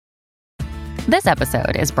This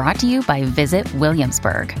episode is brought to you by Visit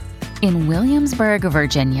Williamsburg. In Williamsburg,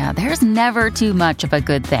 Virginia, there's never too much of a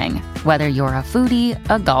good thing. Whether you're a foodie,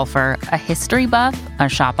 a golfer, a history buff, a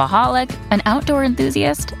shopaholic, an outdoor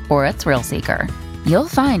enthusiast, or a thrill seeker, you'll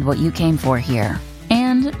find what you came for here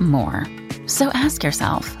and more. So ask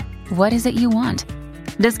yourself, what is it you want?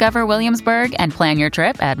 Discover Williamsburg and plan your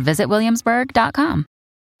trip at visitwilliamsburg.com.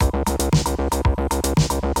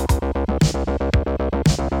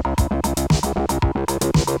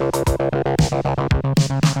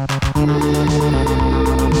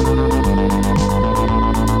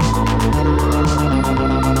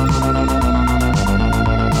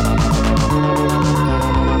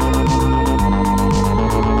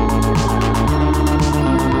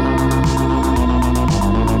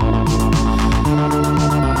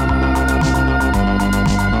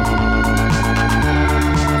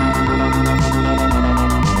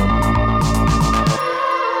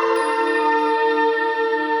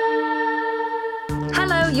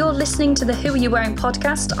 Listening to the Who Are You Wearing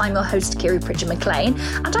podcast. I'm your host, Kiri Pritchard-McLean,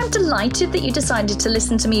 and I'm delighted that you decided to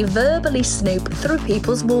listen to me verbally snoop through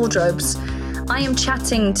people's wardrobes. I am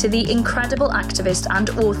chatting to the incredible activist and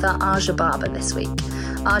author Aja Barber this week.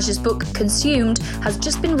 Aja's book, Consumed, has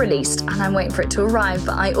just been released and I'm waiting for it to arrive,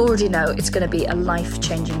 but I already know it's going to be a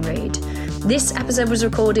life-changing read. This episode was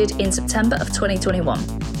recorded in September of 2021.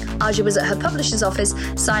 Aja was at her publisher's office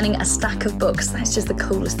signing a stack of books. That's just the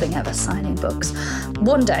coolest thing ever, signing books.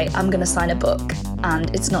 One day I'm going to sign a book,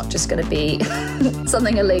 and it's not just going to be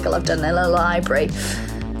something illegal I've done in a library.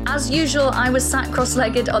 As usual, I was sat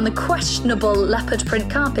cross-legged on the questionable leopard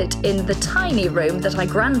print carpet in the tiny room that I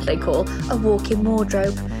grandly call a walk-in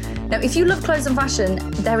wardrobe. Now, if you love clothes and fashion,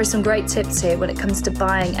 there are some great tips here when it comes to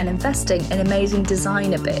buying and investing in amazing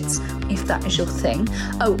designer bits, if that is your thing.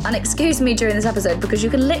 Oh, and excuse me during this episode because you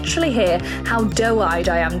can literally hear how doe-eyed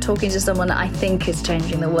I am talking to someone that I think is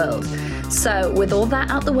changing the world. So, with all that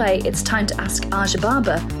out the way, it's time to ask Aja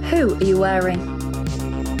Barber, who are you wearing?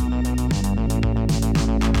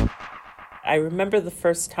 I remember the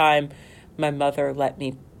first time my mother let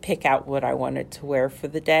me pick out what I wanted to wear for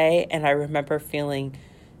the day, and I remember feeling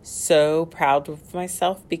so proud of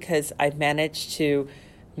myself because I managed to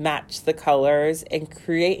match the colors and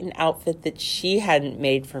create an outfit that she hadn't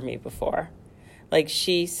made for me before. Like,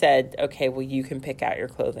 she said, okay, well, you can pick out your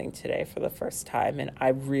clothing today for the first time. And I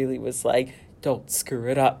really was like, don't screw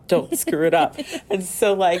it up. Don't screw it up. And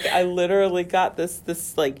so, like, I literally got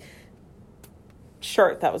this like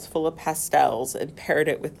shirt that was full of pastels and paired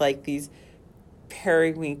it with like these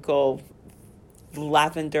periwinkle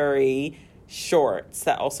lavendery shorts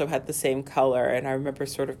that also had the same color. And I remember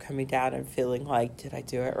sort of coming down and feeling like, did I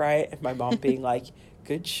do it right? And my mom being like,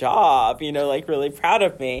 good job, you know, like really proud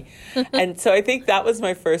of me. And so I think that was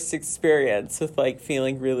my first experience with like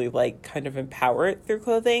feeling really like kind of empowered through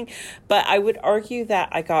clothing. But I would argue that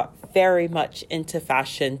I got very much into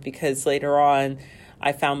fashion because later on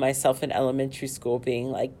I found myself in elementary school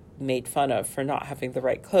being like made fun of for not having the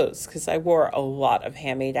right clothes because I wore a lot of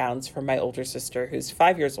hand-me-downs from my older sister who's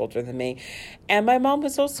 5 years older than me. And my mom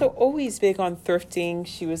was also always big on thrifting.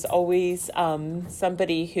 She was always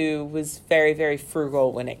somebody who was very, very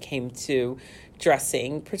frugal when it came to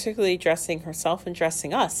dressing, particularly dressing herself and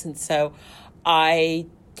dressing us. And so I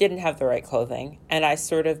didn't have the right clothing. And I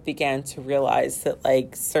sort of began to realize that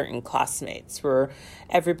like certain classmates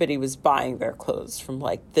everybody was buying their clothes from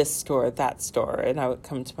like this store, that store. And I would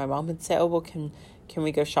come to my mom and say, oh, well, can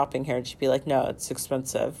we go shopping here? And she'd be like, no, it's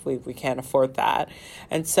expensive. We can't afford that.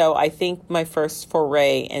 And so I think my first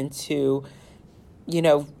foray into, you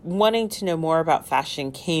know, wanting to know more about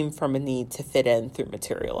fashion came from a need to fit in through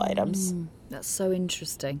material items. That's so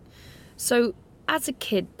interesting. So as a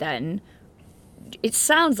kid then, it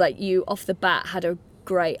sounds like you off the bat had a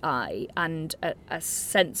great eye and a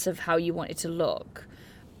sense of how you wanted to look.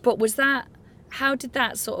 But how did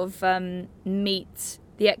that sort of meet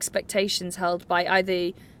the expectations held by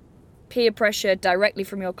either peer pressure directly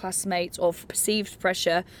from your classmates or perceived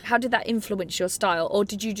pressure? How did that influence your style? Or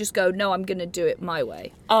did you just go, no, I'm going to do it my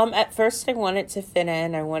way? At first I wanted to fit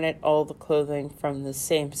in. I wanted all the clothing from the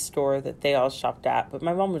same store that they all shopped at. But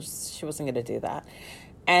my mom she wasn't going to do that.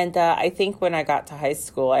 And I think when I got to high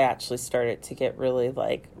school, I actually started to get really,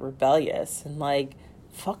 like, rebellious and, like,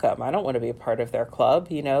 fuck them. I don't want to be a part of their club,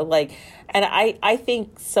 you know? Like, and I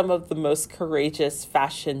think some of the most courageous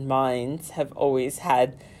fashion minds have always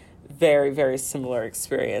had very, very similar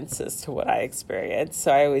experiences to what I experienced.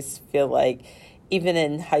 So I always feel like even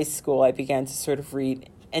in high school, I began to sort of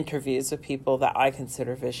read interviews with people that I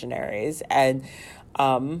consider visionaries. And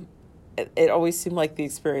it always seemed like the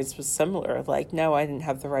experience was similar. Like, no, I didn't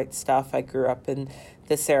have the right stuff. I grew up in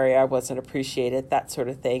this area. I wasn't appreciated, that sort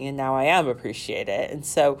of thing. And now I am appreciated. And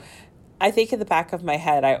so I think in the back of my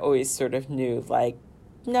head, I always sort of knew, like,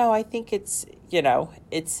 no, I think it's,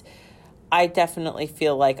 I definitely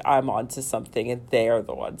feel like I'm onto something and they're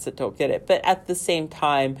the ones that don't get it. But at the same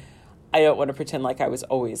time, I don't want to pretend like I was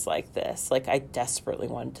always like this. Like, I desperately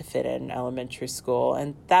wanted to fit in elementary school.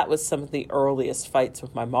 And that was some of the earliest fights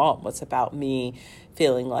with my mom, was about me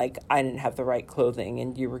feeling like I didn't have the right clothing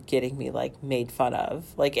and you were getting me, like, made fun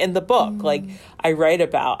of. Like, in the book, like, I write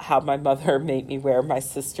about how my mother made me wear my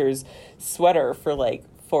sister's sweater for, like,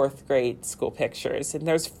 4th grade school pictures. And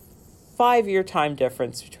there's 5-year time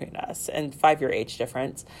difference between us, and 5-year age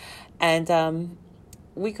difference. And,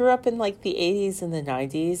 we grew up in, like, the 80s and the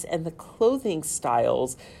 90s, and the clothing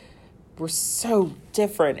styles were so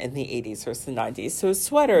different in the 80s versus the 90s. So a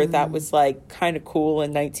sweater that was, like, kind of cool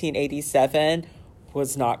in 1987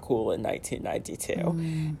 was not cool in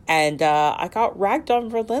 1992. And I got ragged on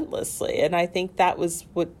relentlessly. And I think that was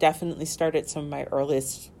what definitely started some of my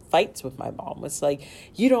earliest fights with my mom, was like,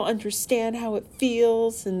 you don't understand how it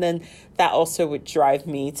feels. And then that also would drive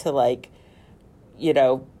me to, like,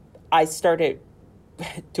 I started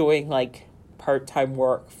doing, like, part-time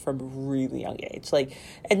work from a really young age, like,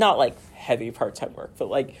 and not like heavy part-time work, but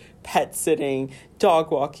like pet sitting, dog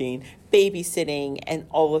walking, babysitting, and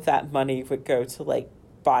all of that money would go to, like,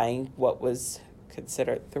 buying what was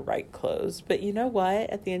considered the right clothes. But you know what?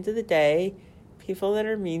 At the end of the day, people that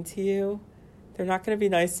are mean to you, they're not going to be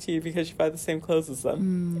nice to you because you buy the same clothes as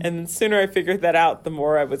them. And the sooner I figured that out, the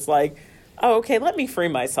more I was like, oh, okay, let me free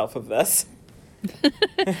myself of this.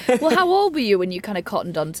 Well, how old were you when you kind of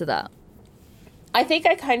cottoned onto that? I think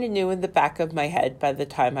I kind of knew in the back of my head by the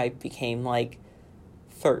time I became, like,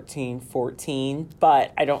 13, 14,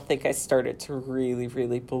 but I don't think I started to really,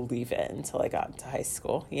 really believe it until I got into high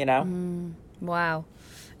school, Wow.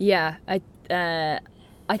 Yeah, I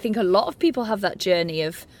think a lot of people have that journey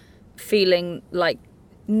of feeling like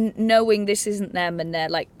knowing this isn't them, and they're,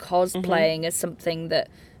 like, cosplaying as something that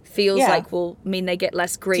feels like will mean they get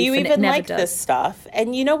less grief. Do you and even it never like does. this stuff?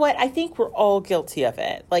 And you know what? I think we're all guilty of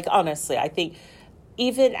it. Like, honestly, I think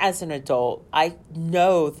even as an adult, I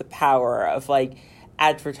know the power of, like,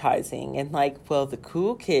 advertising and, like, well, the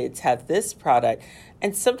cool kids have this product.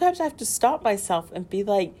 And sometimes I have to stop myself and be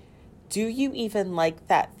like, do you even like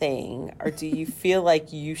that thing? Or do you feel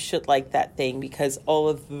like you should like that thing because all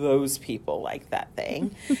of those people like that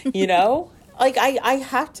thing? Like, I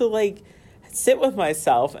have to, like, sit with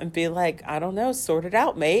myself and be like, I don't know, sort it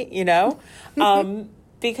out, mate,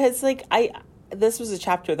 because, like, this was a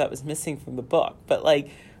chapter that was missing from the book, but, like,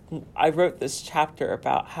 I wrote this chapter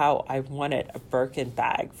about how I wanted a Birkin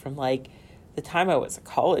bag from, like, the time I was a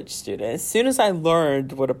college student. As soon as I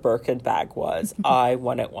learned what a Birkin bag was, I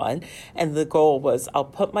wanted one. And the goal was, I'll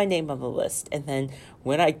put my name on the list, and then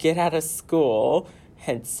when I get out of school,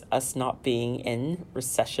 hence us not being in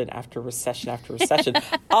recession after recession after recession,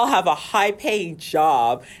 I'll have a high-paying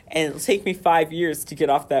job, and it'll take me 5 years to get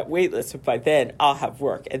off that wait list. But by then, I'll have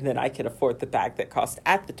work, and then I can afford the bag that cost,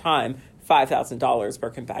 at the time, $5,000.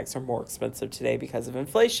 Birkin bags are more expensive today because of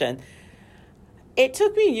inflation. It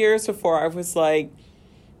took me years before I was like,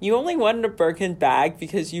 you only wanted a Birkin bag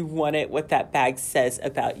because you wanted what that bag says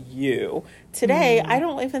about you. Today, I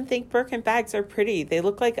don't even think Birkin bags are pretty. They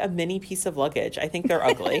look like a mini piece of luggage. I think they're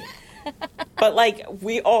ugly. But, like,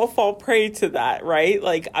 we all fall prey to that, right?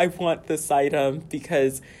 Like, I want this item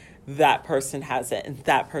because that person has it and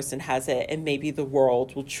that person has it, and maybe the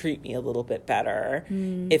world will treat me a little bit better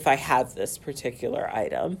if I have this particular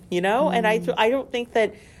item, And I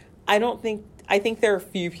think there are a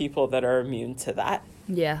few people that are immune to that.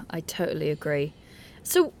 Yeah, I totally agree.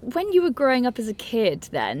 So when you were growing up as a kid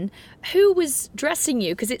then, who was dressing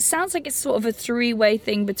you? Because it sounds like it's sort of a three-way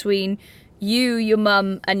thing between you, your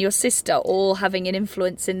mum, and your sister all having an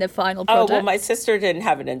influence in the final product. Oh, well, my sister didn't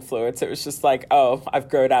have an influence. It was just like, oh, I've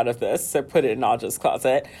grown out of this, so put it in Audra's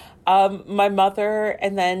closet. My mother,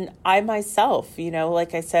 and then I myself,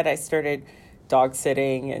 like I said, I started dog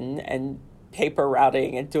sitting and paper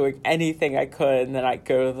routing and doing anything I could. And then I'd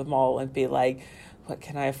go to the mall and be like, what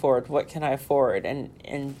can I afford? What can I afford?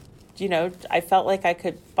 And I felt like I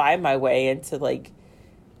could buy my way into, like,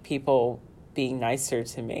 people being nicer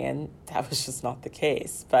to me, and that was just not the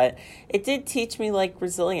case. But it did teach me, like,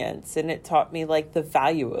 resilience, and it taught me, like, the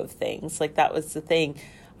value of things. Like, that was the thing.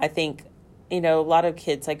 I think, a lot of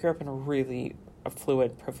kids, I grew up in a really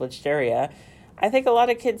affluent, privileged area. I think a lot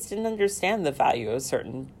of kids didn't understand the value of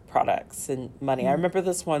certain products and money. I remember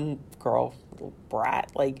this one girl, little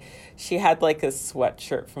brat, like, she had, like, a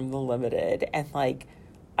sweatshirt from the Limited, and, like,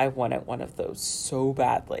 I wanted one of those so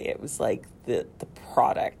badly. It was like the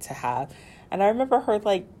product to have. And I remember her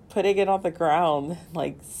like putting it on the ground,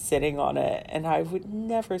 like sitting on it. And I would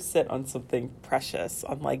never sit on something precious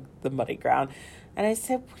on like the muddy ground. And I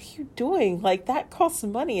said, what are you doing? Like, that costs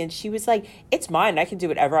money. And she was like, it's mine. I can do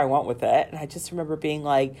whatever I want with it. And I just remember being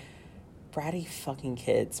like, bratty fucking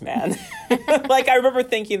kids, man. Like, I remember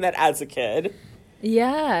thinking that as a kid.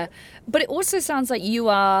 Yeah. But it also sounds like you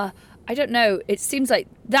are, I don't know, it seems like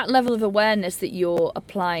that level of awareness that you're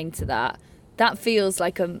applying to that feels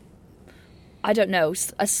like I don't know,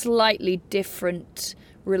 a slightly different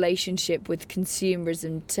relationship with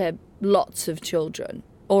consumerism to lots of children.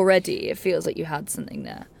 Already, it feels like you had something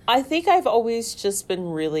there. I think I've always just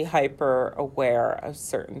been really hyper aware of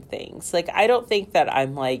certain things. Like, I don't think that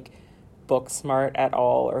I'm like book smart at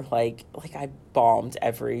all, or like I bombed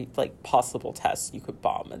every like possible test you could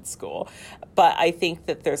bomb in school. But I think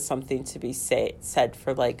that there's something to be said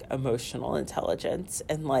for like emotional intelligence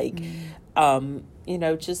and like, you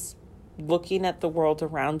know, just looking at the world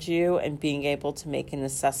around you and being able to make an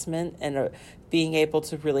assessment and being able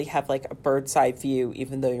to really have like a bird's eye view,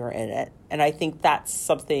 even though you're in it. And I think that's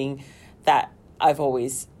something that I've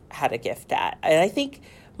always had a gift at. And I think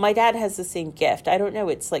my dad has the same gift. I don't know.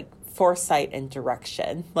 It's like foresight and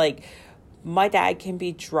direction. Like, my dad can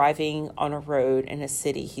be driving on a road in a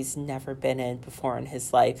city he's never been in before in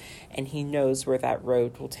his life, and he knows where that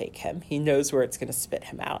road will take him. He knows where it's going to spit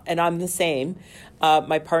him out. And I'm the same.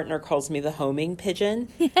 My partner calls me the homing pigeon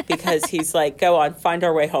because he's like, go on, find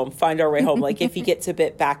our way home, find our way home. Like, if he gets a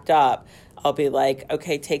bit backed up, I'll be like,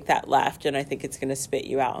 okay, take that left, and I think it's going to spit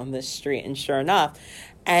you out on this street. And sure enough.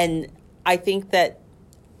 And I think that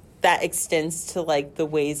extends to like the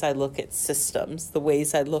ways I look at systems, the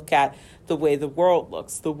ways I look at the way the world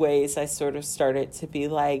looks, the ways I sort of started to be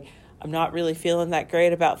like, I'm not really feeling that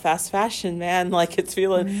great about fast fashion, man. Like, it's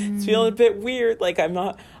feeling a bit weird. Like, I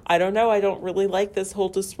don't know. I don't really like this whole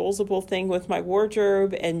disposable thing with my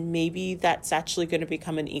wardrobe. And maybe that's actually going to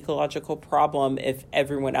become an ecological problem if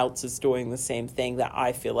everyone else is doing the same thing that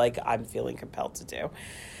I feel like I'm feeling compelled to do.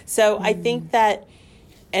 So I think that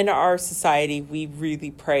in our society, we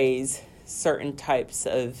really praise certain types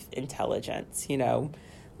of intelligence, you know,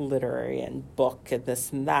 literary and book and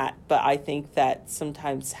this and that. But I think that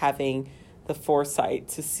sometimes having the foresight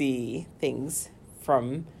to see things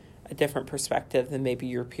from a different perspective than maybe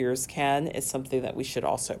your peers can is something that we should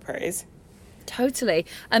also praise. Totally.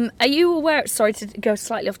 Are you aware, sorry to go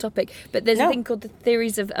slightly off topic, but there's a thing called the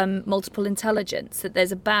theories of multiple intelligence, that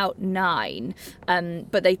there's about 9,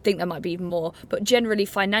 but they think there might be even more. But generally,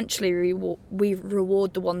 financially, we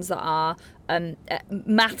reward the ones that are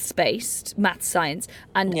maths-based, math science,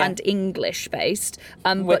 and English-based.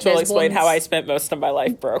 Which will explain how I spent most of my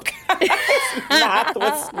life broke. Math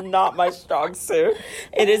was not my strong suit.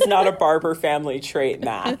 It is not a Barber family trait,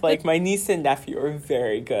 math. Like, my niece and nephew are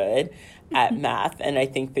very good at math, and I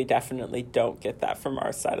think they definitely don't get that from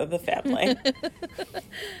our side of the family.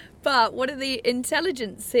 But one of the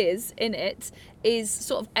intelligences in it is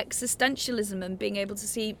sort of existentialism and being able to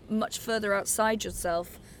see much further outside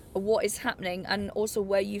yourself what is happening, and also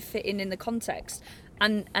where you fit in the context.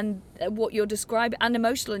 And what you're describing, and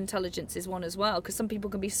emotional intelligence is one as well, because some people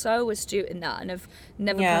can be so astute in that and have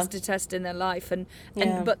never passed a test in their life,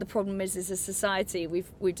 but the problem is, as a society,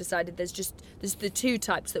 we've decided there's the 2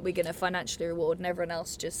 types that we're going to financially reward, and everyone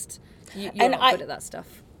else just you're not good at that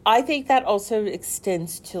stuff. I think that also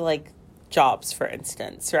extends to like jobs, for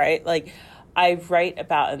instance, right? Like, I write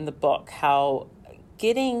about in the book how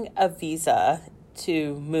getting a visa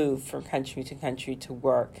to move from country to country to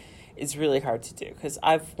work is really hard to do, because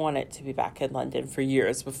I've wanted to be back in London for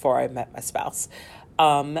years before I met my spouse.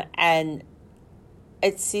 And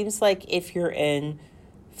it seems like if you're in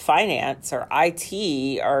finance or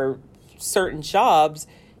IT or certain jobs,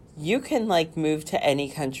 you can like move to any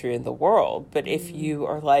country in the world. But if you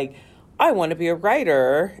are like, I want to be a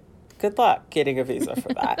writer, good luck getting a visa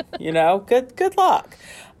for that. You know, good luck.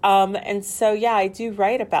 And so, yeah, I do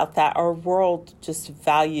write about that. Our world just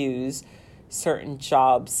values certain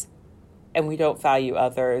jobs and we don't value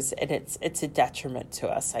others. And it's a detriment to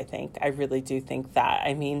us, I think. I really do think that.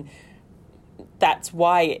 I mean, that's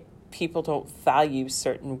why people don't value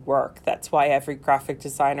certain work. That's why every graphic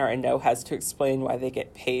designer I know has to explain why they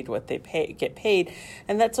get paid what they get paid.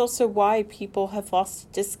 And that's also why people have lost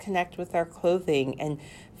disconnect with our clothing and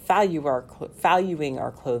valuing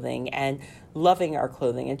our clothing and loving our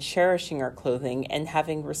clothing and cherishing our clothing and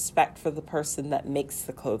having respect for the person that makes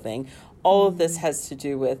the clothing. All of this has to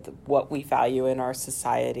do with what we value in our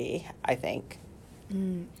society, I think.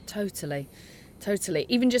 Totally.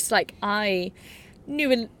 Even just like I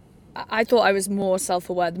knew I thought I was more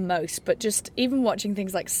self-aware than most, but just even watching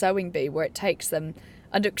things like Sewing Bee, where it takes them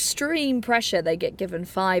under extreme pressure, they get given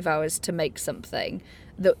 5 hours to make something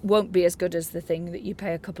that won't be as good as the thing that you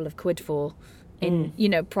pay a couple of quid for in,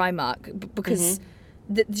 Primark, because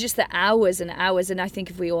just the hours and hours. And I think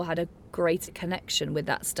if we all had a greater connection with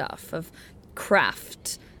that stuff of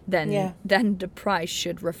craft, then the price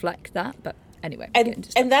should reflect that. But anyway,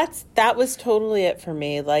 and that was totally it for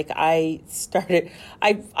me. Like I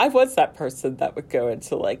was that person that would go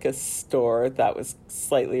into like a store that was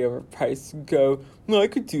slightly overpriced and go, no, I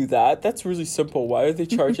could do that. That's really simple. Why are they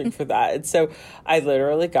charging for that? And so I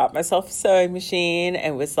literally got myself a sewing machine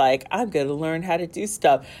and was like, I'm going to learn how to do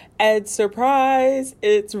stuff. And surprise,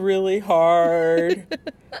 it's really hard.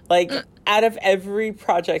 Like out of every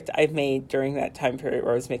project I made during that time period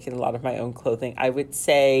where I was making a lot of my own clothing, I would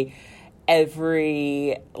say for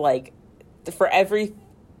every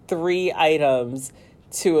 3 items,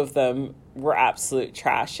 2 of them were absolute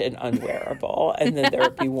trash and unwearable. And then there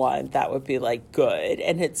would be one that would be like good.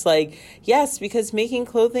 And it's like, yes, because making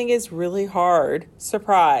clothing is really hard.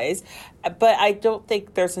 Surprise. But I don't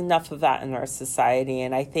think there's enough of that in our society.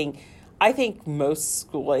 And I think most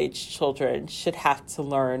school-age children should have to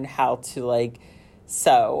learn how to like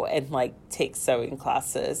sew and like take sewing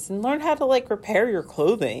classes and learn how to like repair your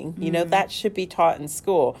clothing. You know, that should be taught in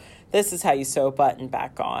school. This is how you sew a button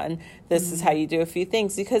back on. This is how you do a few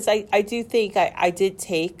things. Because I do think I did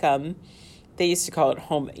take, they used to call it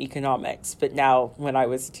home economics, but now when I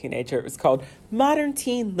was a teenager, it was called modern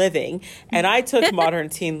teen living. And I took modern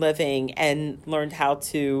teen living and learned how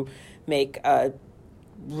to make a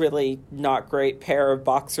really not great pair of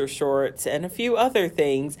boxer shorts and a few other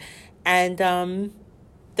things. And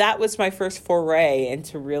that was my first foray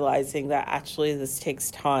into realizing that actually this takes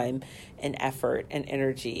time and effort and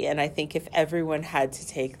energy. And I think if everyone had to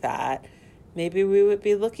take that, maybe we would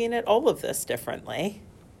be looking at all of this differently.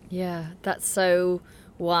 Yeah, that's so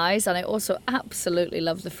wise. And I also absolutely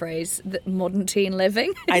love the phrase that modern teen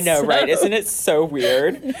living. I know, right? Isn't it so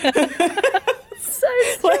weird? So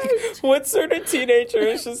like, what sort of teenager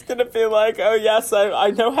is just going to be like, oh, yes,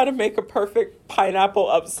 I know how to make a perfect pineapple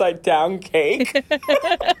upside down cake?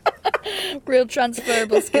 Real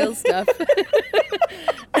transferable skill stuff.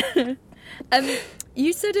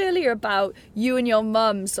 You said earlier about you and your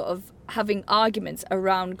mum sort of having arguments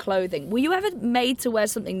around clothing. Were you ever made to wear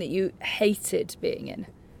something that you hated being in?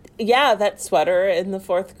 Yeah, that sweater in the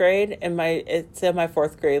 4th grade, it's in my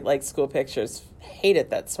 4th grade, like, school pictures. Hated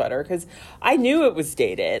that sweater because I knew it was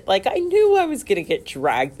dated. Like, I knew I was going to get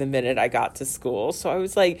dragged the minute I got to school. So I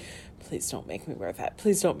was like, please don't make me wear that.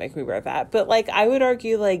 Please don't make me wear that. But, like, I would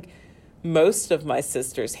argue, like, most of my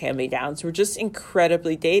sister's hand-me-downs were just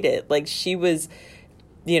incredibly dated. Like, she was,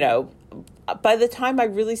 by the time I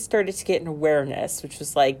really started to get an awareness, which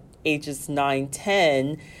was, like, ages 9,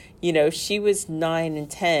 10, she was 9 and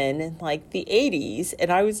 10 in like the 80s,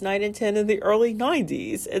 and I was 9 and 10 in the early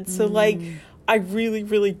 90s. And so like, I really,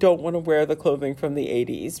 really don't want to wear the clothing from the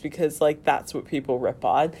 80s because like, that's what people rip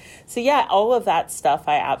on. So yeah, all of that stuff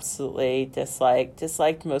I absolutely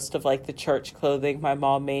disliked most of like the church clothing my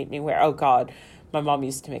mom made me wear. Oh God, my mom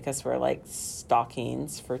used to make us wear like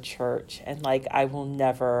stockings for church. And like, I will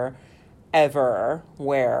never ever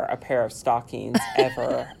wear a pair of stockings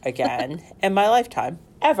ever again in my lifetime.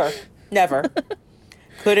 Ever. Never.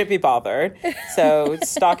 Couldn't be bothered. So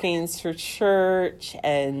stockings for church.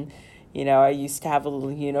 And, I used to have a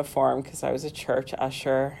little uniform because I was a church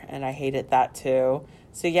usher and I hated that too.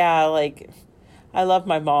 So yeah, like, I love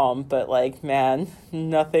my mom, but like, man,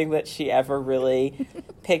 nothing that she ever really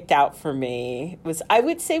picked out for me was, I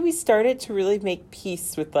would say we started to really make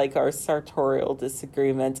peace with like our sartorial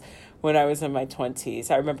disagreements when I was in my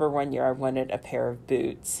 20s. I remember one year I wanted a pair of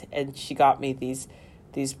boots and she got me these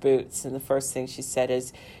boots, and the first thing she said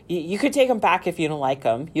is, you could take them back if you don't like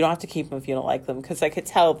them. You don't have to keep them if you don't like them, because I could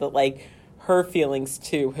tell that like her feelings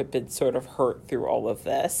too had been sort of hurt through all of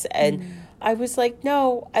this. And I was like,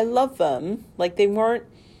 no, I love them. Like, they weren't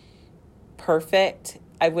perfect.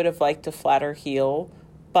 I would have liked a flatter heel,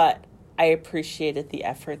 but I appreciated the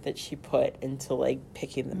effort that she put into like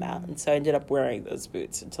picking them out. And so I ended up wearing those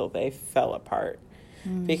boots until they fell apart,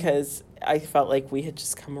 because I felt like we had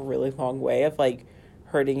just come a really long way of like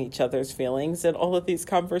hurting each other's feelings in all of these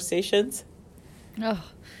conversations.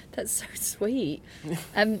 Oh, that's so sweet.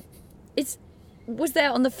 Was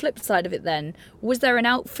there, on the flip side of it then, was there an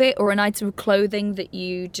outfit or an item of clothing that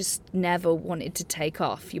you just never wanted to take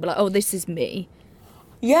off? You were like, oh, this is me.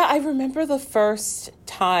 Yeah, I remember the first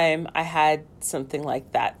time I had something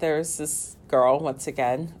like that. There was this girl, once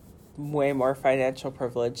again, way more financial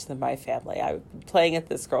privilege than my family. I was playing at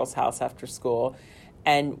this girl's house after school,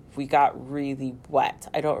 and we got really wet.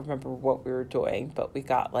 I don't remember what we were doing, but we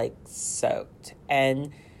got like soaked.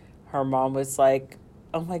 And her mom was like,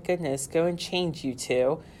 oh my goodness, go and change, you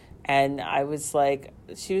two. And I was like,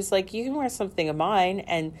 she was like, you can wear something of mine.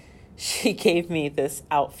 And she gave me this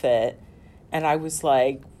outfit. And I was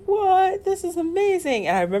like, what? This is amazing.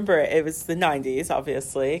 And I remember it was the 90s,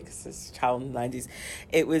 obviously, because this is a child in the 90s.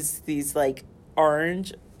 It was these like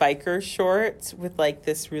orange biker shorts with like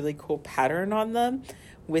this really cool pattern on them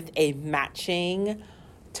with a matching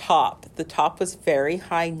top. The top was very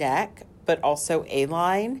high neck, but also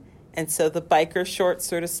A-line. And so the biker shorts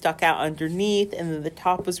sort of stuck out underneath, and then the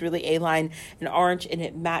top was really A-line and orange, and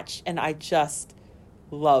it matched. And I just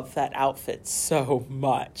love that outfit so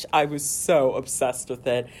much. I was so obsessed with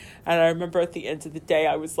it. And I remember at the end of the day,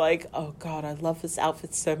 I was like, oh God, I love this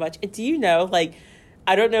outfit so much. And do you know, like,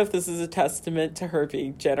 I don't know if this is a testament to her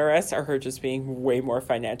being generous or her just being way more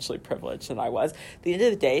financially privileged than I was. At the end of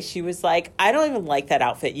the day, she was like, I don't even like that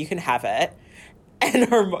outfit. You can have it. And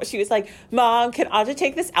she was like, Mom, can Audra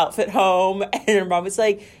take this outfit home? And her mom was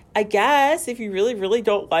like, I guess, if you really, really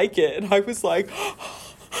don't like it. And I was like,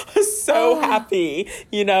 so happy,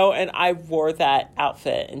 you know, and I wore that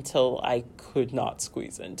outfit until I could not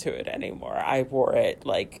squeeze into it anymore. I wore it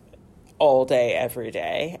like all day, every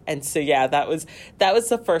day. And so, yeah, that was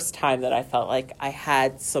the first time that I felt like I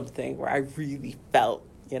had something where I really felt,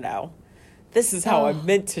 you know, this is how I'm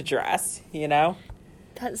meant to dress, you know?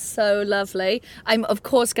 That's so lovely. I'm, of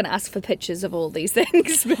course, going to ask for pictures of all these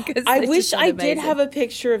things because I wish I did have a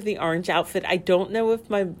picture of the orange outfit. I don't know if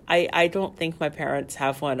I don't think my parents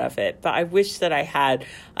have one of it, but I wish that I had.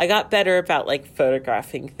 I got better about like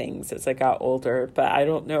photographing things as I got older, but I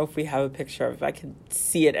don't know if we have a picture of it. I can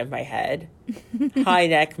see it in my head. High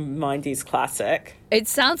neck 90s classic. It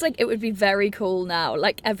sounds like it would be very cool now.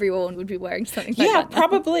 Like everyone would be wearing something like that. Yeah,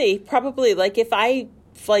 probably. Like if I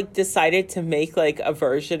like decided to make like a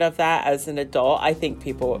version of that as an adult, I think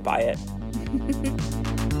people would buy it.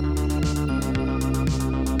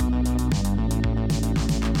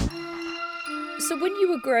 So when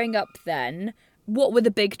you were growing up then, what were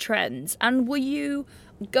the big trends? And were you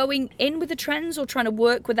going in with the trends or trying to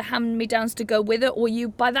work with the hand-me-downs to go with it? Or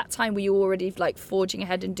by that time, were you already like forging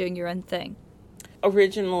ahead and doing your own thing?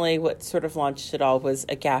 Originally, what sort of launched it all was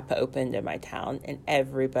a Gap opened in my town, and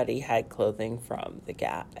everybody had clothing from the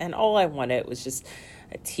Gap. And all I wanted was just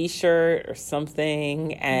a T-shirt or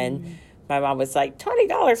something. And my mom was like,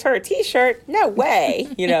 $20 for a T-shirt? No way,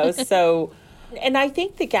 you know. So, and I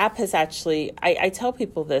think the Gap has actually, I tell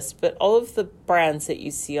people this, but all of the brands that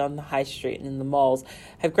you see on the high street and in the malls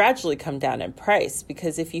have gradually come down in price,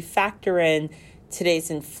 because if you factor in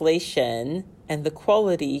today's inflation and the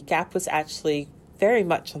quality, Gap was actually very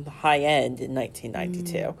much on the high end in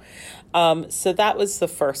 1992. So that was the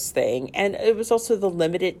first thing. And it was also the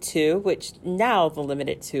Limited 2, which now the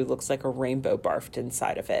Limited 2 looks like a rainbow barfed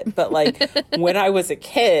inside of it. But like when I was a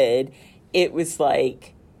kid, it was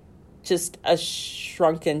like just a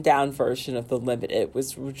shrunken down version of the Limited,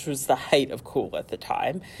 which was the height of cool at the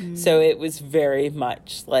time. So it was very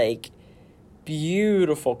much like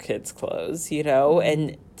beautiful kids' clothes, you know?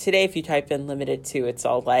 And today, if you type in Limited 2, it's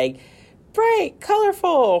all like bright,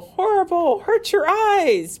 colorful, horrible, hurt your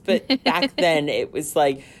eyes. But back then it was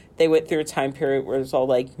like they went through a time period where it was all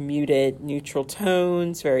like muted, neutral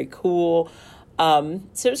tones, very cool. So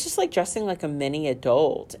it was just like dressing like a mini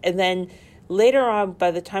adult. And then later on,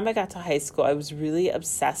 by the time I got to high school, I was really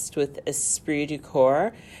obsessed with Esprit du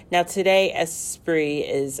Corps. Now today, Esprit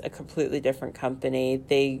is a completely different company.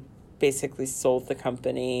 They basically sold the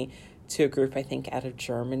company to a group, I think, out of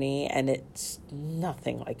Germany, and it's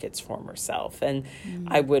nothing like its former self. And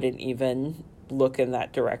I wouldn't even look in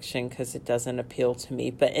that direction because it doesn't appeal to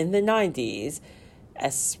me. But in the 90s,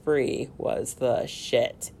 Esprit was the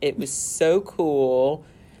shit. It was so cool.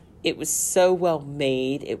 It was so well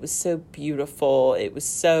made. It was so beautiful. It was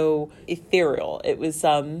so ethereal. It was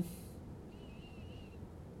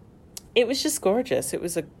just gorgeous. It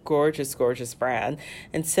was a gorgeous, gorgeous brand.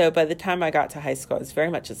 And so by the time I got to high school, I was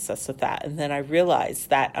very much obsessed with that. And then I realized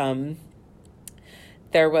that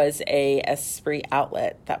there was a Esprit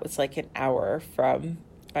outlet that was like an hour from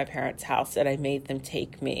my parents' house, and I made them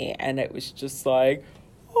take me. And it was just like,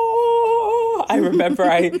 oh, I remember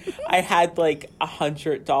I had like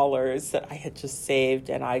 $100 that I had just saved,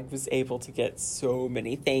 and I was able to get so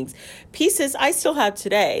many things. Pieces I still have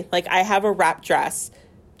today. Like I have a wrap dress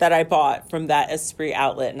that I bought from that Esprit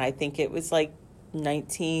outlet, and I think it was like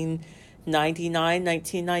 1999,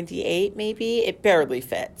 1998 maybe. It barely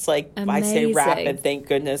fits. Like amazing. I say wrap and thank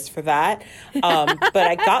goodness for that. But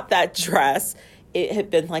I got that dress. it had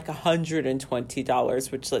been like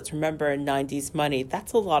 $120, which, let's remember, in 90s money,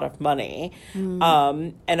 that's a lot of money.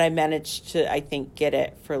 And I managed to, I think, get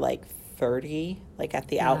it for like 30, like at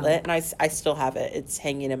the outlet. And I still have it. It's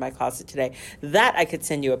hanging in my closet today. That I could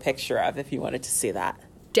send you a picture of if you wanted to see that.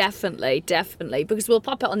 Definitely, because we'll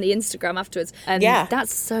pop it on the Instagram afterwards. And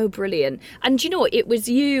that's so brilliant. And you know what? It was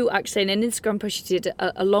you, actually, in an Instagram post you did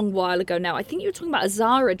a long while ago now. I think you were talking about a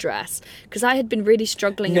Zara dress, because I had been really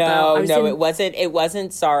struggling it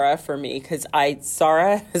wasn't Zara for me, because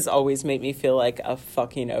Zara has always made me feel like a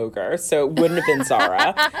fucking ogre. So it wouldn't have been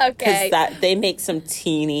Zara. Okay. Because they make some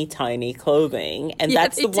teeny tiny clothing. And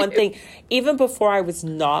that's the one thing, even before I was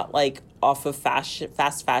not like off of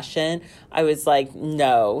fast fashion, I was like,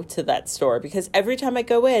 no to that store, because every time I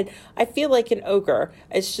go in, I feel like an ogre.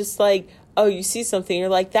 It's just like, oh, you see something, you're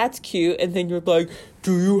like, that's cute, and then you're like,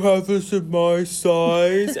 do you have this in my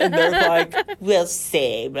size? And they're like, we'll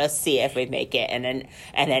see if we make it in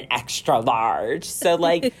an extra large. So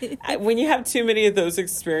like, when you have too many of those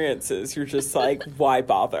experiences, you're just like, why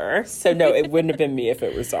bother? So no, it wouldn't have been me if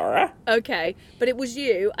it was Zara. Okay, but it was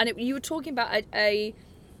you, and you were talking about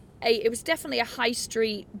it was definitely a high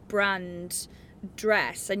street brand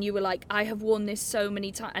dress, and you were like, I have worn this so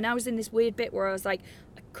many times. And I was in this weird bit where I was like,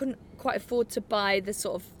 I couldn't quite afford to buy the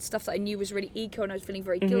sort of stuff that I knew was really eco, and I was feeling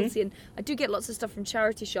very guilty. And I do get lots of stuff from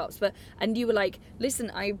charity shops, and you were like,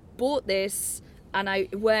 listen, I bought this and I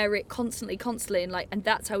wear it constantly, and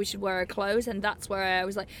that's how we should wear our clothes. And that's where I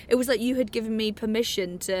was like, it was like you had given me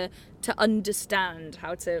permission to understand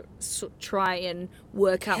how to try and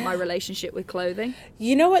work out my relationship with clothing.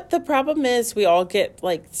 You know what the problem is? We all get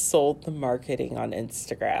like sold the marketing on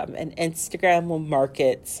Instagram, and Instagram will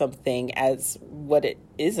market something as what it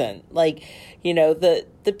isn't. Like, you know,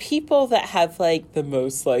 the people that have like the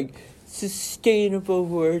most like sustainable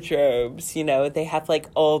wardrobes, you know, they have like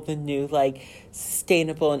all the new like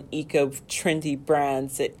sustainable and eco trendy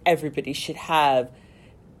brands that everybody should have.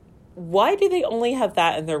 Why do they only have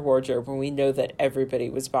that in their wardrobe when we know that everybody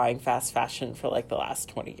was buying fast fashion for like the last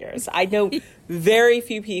 20 years? I know very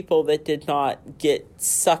few people that did not get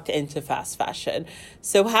sucked into fast fashion.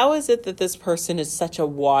 So how is it that this person is such a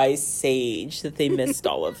wise sage that they missed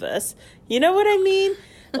all of this? You know what I mean?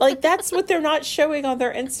 Like, that's what they're not showing on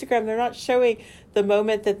their Instagram. They're not showing the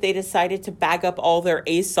moment that they decided to bag up all their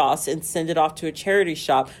ASOS and send it off to a charity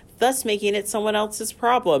shop, thus making it someone else's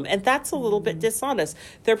problem. And that's a little bit dishonest.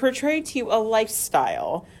 They're portraying to you a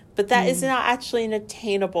lifestyle, but that is not actually an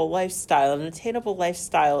attainable lifestyle. An attainable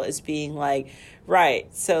lifestyle is being like,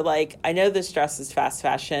 right, so like, I know this dress is fast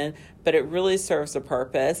fashion, but it really serves a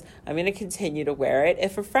purpose. I'm going to continue to wear it.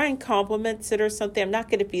 If a friend compliments it or something, I'm not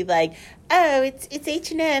going to be like, oh, it's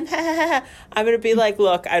H&M. I'm going to be like,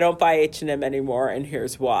 look, I don't buy H&M anymore, and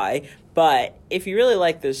here's why. But if you really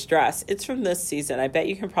like this dress, it's from this season. I bet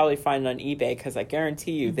you can probably find it on eBay, because I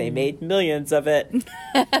guarantee you they made millions of it.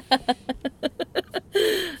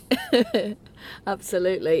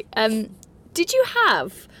 Absolutely. Did you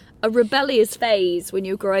have a rebellious phase when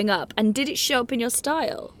you were growing up, and did it show up in your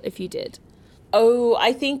style, if you did? Oh,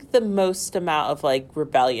 I think the most amount of like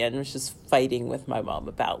rebellion was just fighting with my mom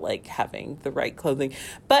about like having the right clothing.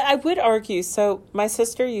 But I would argue, so my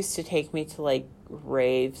sister used to take me to like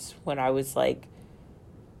raves when I was like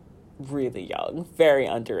really young, very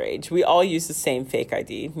underage. We all used the same fake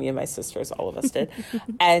ID, me and my sisters, all of us did.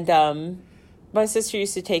 And my sister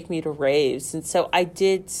used to take me to raves, and so I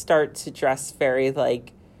did start to dress very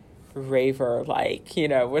like raver, like, you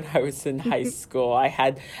know, when I was in high school. I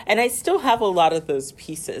had, and I still have a lot of those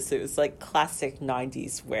pieces. It was like classic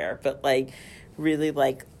 90s wear, but like really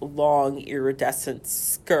like long iridescent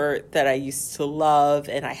skirt that I used to love.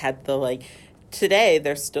 And I had the like, today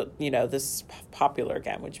they're still, you know, this is popular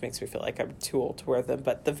again, which makes me feel like I'm too old to wear them,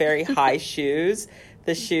 but the very high shoes,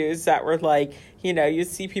 the shoes that were like, you know, you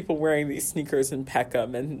see people wearing these sneakers in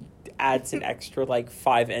Peckham, and adds an extra like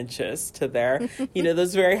 5 inches to their, you know,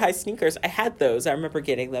 those very high sneakers. I had those. I remember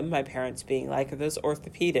getting them. My parents being like, are those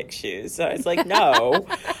orthopedic shoes? So I was like, no.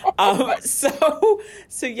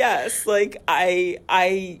 So yes, like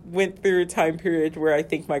I went through a time period where I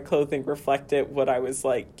think my clothing reflected what I was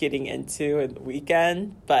like getting into in the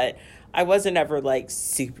weekend, but I wasn't ever like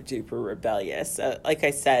super duper rebellious. Like I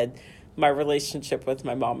said, my relationship with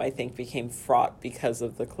my mom, I think, became fraught because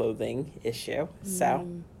of the clothing issue. So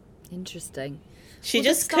interesting. She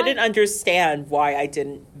just couldn't understand why I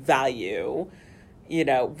didn't value, you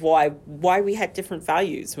know, why we had different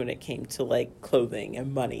values when it came to like clothing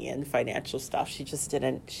and money and financial stuff. She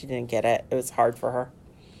didn't get it. It was hard for her.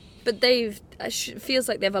 But feels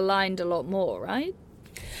like they've aligned a lot more, right?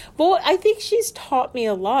 Well, I think she's taught me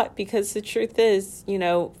a lot because the truth is,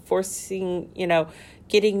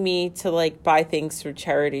 getting me to like buy things from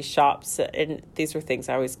charity shops. And these were things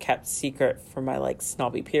I always kept secret from my like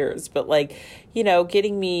snobby peers. But like,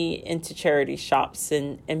 getting me into charity shops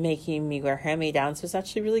and making me wear hand-me-downs was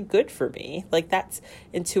actually really good for me. Like that's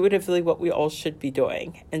intuitively what we all should be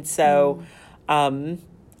doing. And so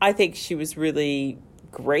I think she was really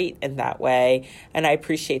great in that way, and I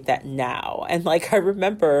appreciate that now. And like I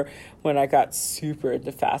remember when I got super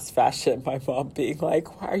into fast fashion, my mom being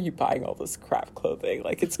like, why are you buying all this crap clothing?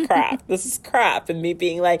 Like, it's crap. This is crap. And me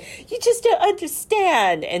being like, you just don't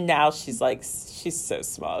understand. And now she's like, she's so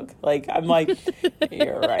smug. Like, I'm like,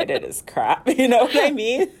 you're right, it is crap. You know what I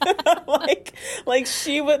mean? like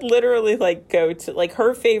she would literally like go to like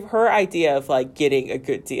her idea of like getting a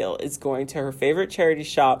good deal is going to her favorite charity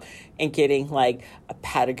shop and getting like a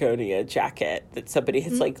Patagonia jacket that somebody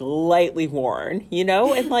has like lightly worn,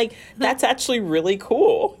 and like that's actually really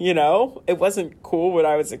cool. It wasn't cool when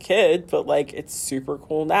I was a kid, but like it's super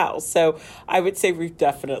cool now. So I would say we've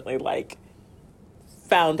definitely like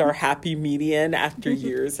found our happy median after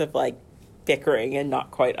years of like bickering and not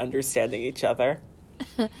quite understanding each other.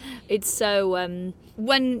 It's so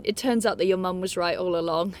when it turns out that your mum was right all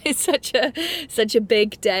along, it's such a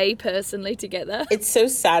big day personally to get there. It's so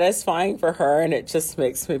satisfying for her, and it just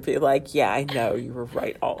makes me be like, yeah, I know you were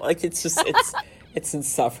right all like it's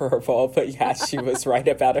insufferable, but yeah, she was right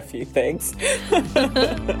about a few things.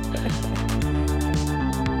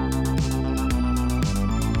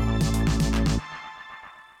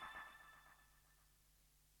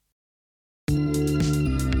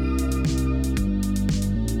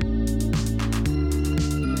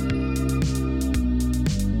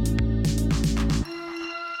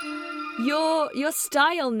 Your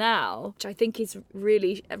style now, which I think is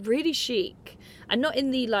really, really chic, and not in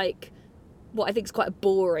the like what I think is quite a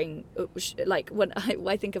boring, like when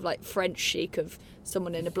I think of like French chic of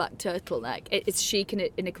someone in a black turtleneck, it's chic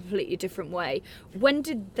in a completely different way. When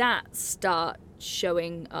did that start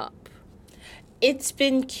showing up? It's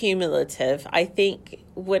been cumulative. I think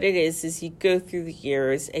what it is you go through the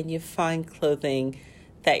years and you find clothing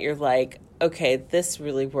that you're like, okay, this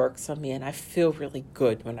really works on me and I feel really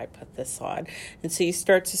good when I put this on. And so you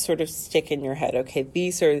start to sort of stick in your head, okay,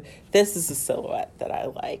 this is a silhouette that I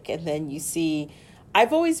like. And then you see,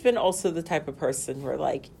 I've always been also the type of person where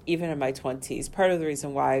like, even in my 20s, part of the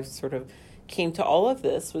reason why I sort of came to all of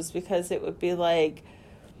this was because it would be like,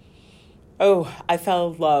 oh, I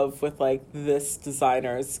fell in love with like this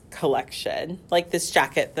designer's collection, like this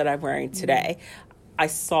jacket that I'm wearing today. I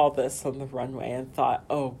saw this on the runway and thought,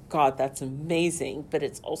 oh God, that's amazing. But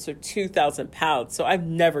it's also 2,000 pounds. So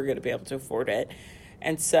I'm never going to be able to afford it.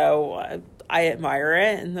 And so I admire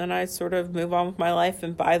it. And then I sort of move on with my life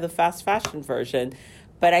and buy the fast fashion version.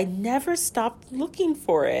 But I never stopped looking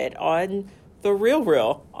for it on The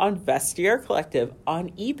Real, on Vestiaire Collective, on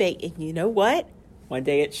eBay. And you know what? One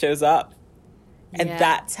day it shows up. And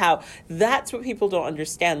that's what people don't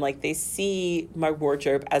understand. Like, they see my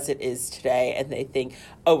wardrobe as it is today and they think,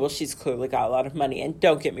 oh, well, she's clearly got a lot of money. And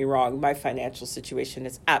don't get me wrong, my financial situation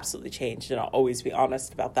has absolutely changed, and I'll always be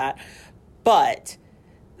honest about that. But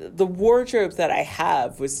the wardrobe that I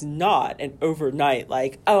have was not an overnight,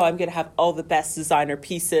 like, oh, I'm going to have all the best designer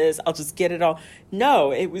pieces, I'll just get it all.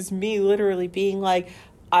 No, it was me literally being like,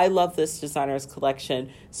 I love this designer's collection,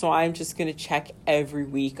 so I'm just going to check every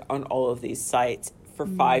week on all of these sites for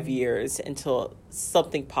 5 years until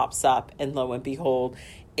something pops up, and lo and behold,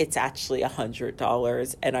 it's actually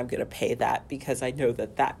 $100, and I'm going to pay that because I know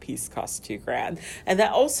that piece costs $2,000. And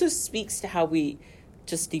that also speaks to how we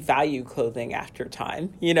just devalue clothing after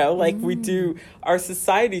time. Like we do, our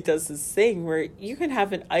society does this thing where you can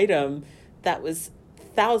have an item that was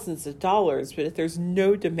thousands of dollars, but if there's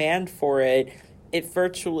no demand for it, it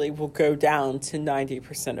virtually will go down to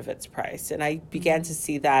 90% of its price. And I began to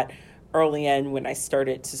see that early in when I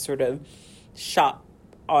started to sort of shop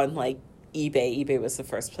on like eBay. eBay was the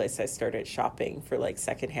first place I started shopping for like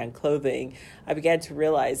secondhand clothing. I began to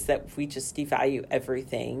realize that we just devalue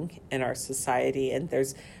everything in our society, and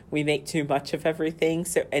we make too much of everything.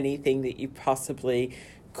 So anything that you possibly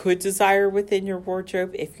could desire within your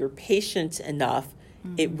wardrobe, if you're patient enough,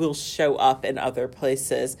 it will show up in other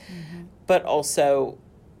places. But also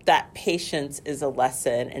that patience is a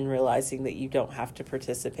lesson in realizing that you don't have to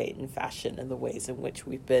participate in fashion in the ways in which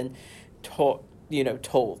we've been told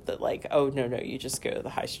that like, oh, no, you just go to the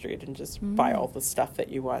high street and just buy all the stuff that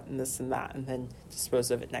you want and this and that and then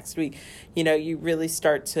dispose of it next week. You really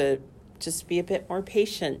start to just be a bit more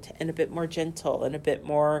patient and a bit more gentle and a bit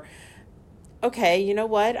more okay, you know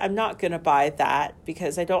what? I'm not going to buy that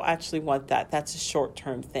because I don't actually want that. That's a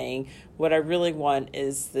short-term thing. What I really want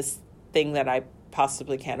is this thing that I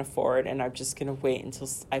possibly can't afford, and I'm just going to wait until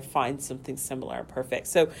I find something similar and perfect.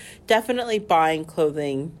 So definitely buying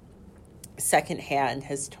clothing secondhand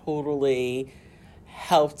has totally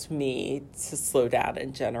helped me to slow down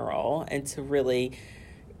in general and to really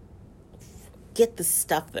get the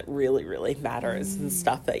stuff that really, really matters and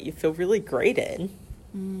stuff that you feel really great in.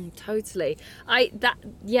 Totally.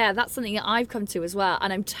 That's something that I've come to as well,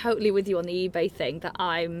 and I'm totally with you on the eBay thing. That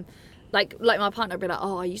I'm like my partner would be like,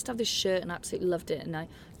 oh, I used to have this shirt and I absolutely loved it, and I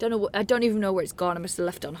don't even know where it's gone. I must have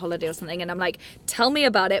left it on holiday or something. And I'm like, tell me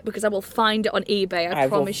about it because I will find it on eBay. I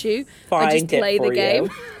promise you. I just play the game.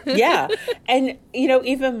 Yeah, and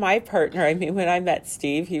even my partner. I mean, when I met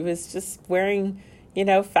Steve, he was just wearing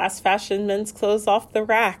fast fashion men's clothes off the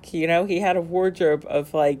rack. He had a wardrobe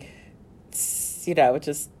of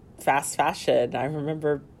just fast fashion. I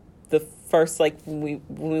remember the first, when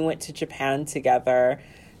we went to Japan together,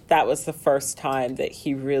 that was the first time that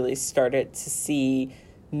he really started to see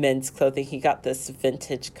men's clothing. He got this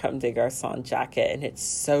vintage Comme des Garçons jacket, and it's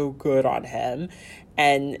so good on him.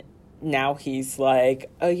 And now he's like,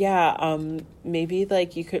 oh yeah, maybe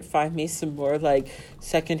you could find me some more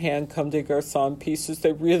secondhand Comme des Garçons pieces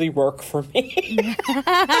that really work for me.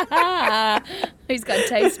 He's got a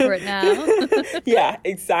taste for it now. Yeah,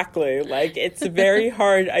 exactly. It's very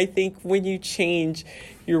hard, I think, when you change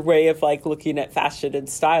your way of looking at fashion and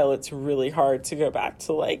style, it's really hard to go back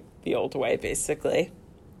to the old way, basically.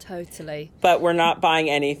 Totally. But we're not buying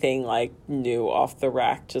anything new off the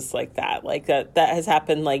rack just like that. That has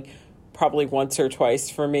happened probably once or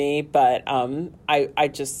twice for me, but I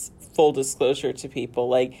just, full disclosure to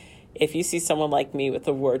people, if you see someone like me with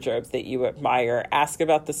a wardrobe that you admire, ask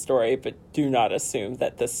about the story, but do not assume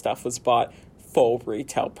that this stuff was bought full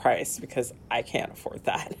retail price, because I can't afford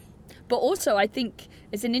that. But also, I think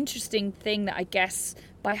it's an interesting thing that I guess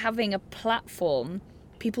by having a platform,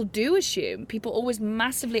 people do assume. People always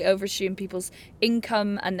massively overassume people's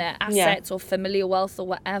income and their assets or familial wealth or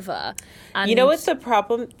whatever. And you know what's the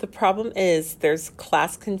problem? The problem is there's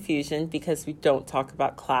class confusion because we don't talk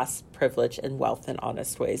about class, privilege, and wealth in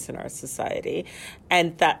honest ways in our society.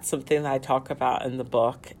 And that's something that I talk about in the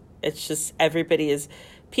book. It's just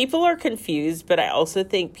people are confused, but I also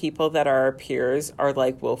think people that are our peers are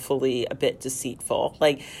willfully a bit deceitful.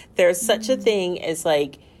 There's such a thing as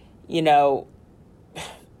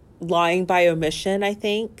lying by omission, I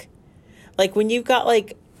think. When you've got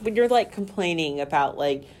when you're complaining about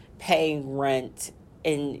paying rent,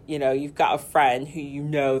 and you've got a friend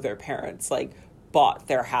who their parents bought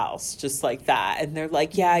their house just like that, and they're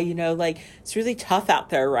yeah, it's really tough out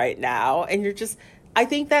there right now, and you're just, I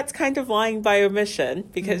think that's kind of lying by omission,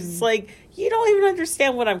 because it's you don't even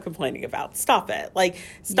understand what I'm complaining about. Stop it.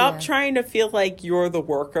 Stop trying to feel like you're the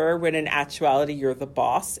worker when in actuality you're the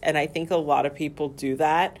boss. And I think a lot of people do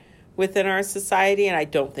that within our society, and I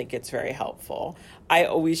don't think it's very helpful. I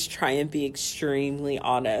always try and be extremely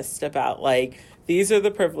honest about these are the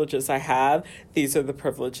privileges I have, these are the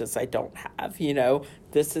privileges I don't have.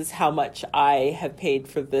 This is how much I have paid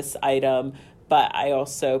for this item, but I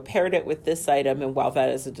also paired it with this item, and while that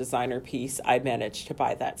is a designer piece, I managed to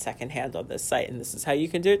buy that secondhand on this site, and this is how you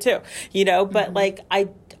can do it too. But I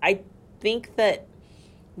think that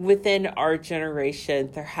within our generation,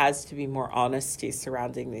 there has to be more honesty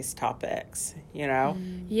surrounding these topics,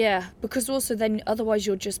 Yeah, because also then otherwise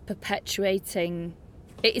you're just perpetuating.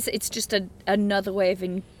 It's just another way of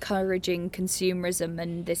encouraging consumerism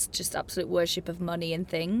and this just absolute worship of money and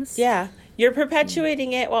things. Yeah, you're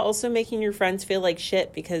perpetuating it while also making your friends feel like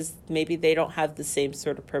shit because maybe they don't have the same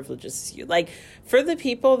sort of privileges as you. For the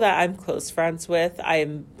people that I'm close friends with,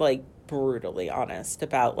 I'm brutally honest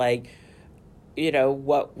about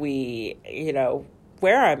what we,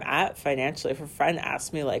 where I'm at financially. If a friend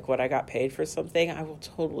asks me what I got paid for something, I will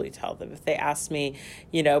totally tell them. If they ask me,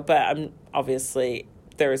 but I'm obviously,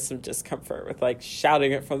 there is some discomfort with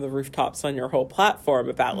shouting it from the rooftops on your whole platform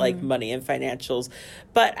about money and financials.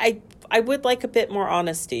 But I would like a bit more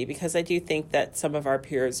honesty, because I do think that some of our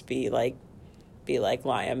peers be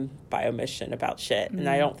lying by omission about shit. And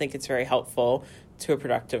I don't think it's very helpful to a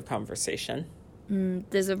productive conversation.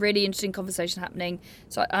 There's a really interesting conversation happening.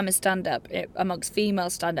 So I'm a stand-up amongst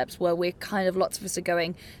female stand-ups where lots of us are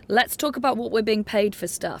going, let's talk about what we're being paid for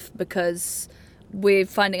stuff, because we're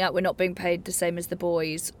finding out we're not being paid the same as the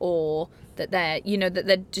boys, or that they're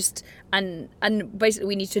just, and basically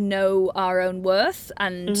we need to know our own worth.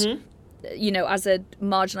 And you know, as a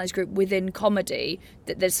marginalised group within comedy,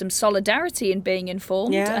 that there's some solidarity in being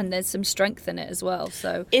informed, and there's some strength in it as well.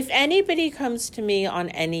 So if anybody comes to me on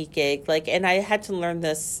any gig, like, and I had to learn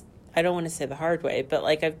this, I don't want to say the hard way, but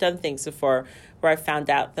like I've done things before where I found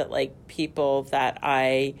out that like people that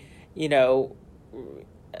I, you know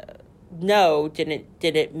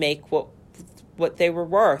didn't make what they were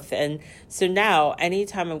worth. And so now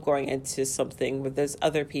anytime I'm going into something where there's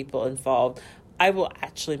other people involved, I will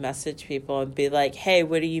actually message people and be like, hey,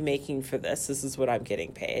 what are you making for this? This is what I'm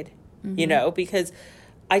getting paid, you know, because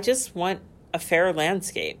I just want a fair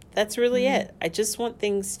landscape. That's really it. I just want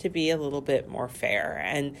things to be a little bit more fair.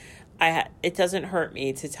 And it doesn't hurt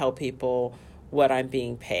me to tell people what I'm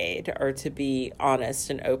being paid or to be honest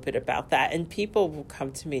and open about that. And people will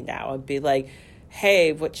come to me now and be like,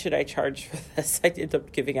 hey, what should I charge for this? I end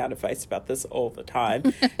up giving out advice about this all the time.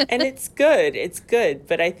 And it's good. It's good.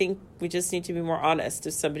 But I think we just need to be more honest.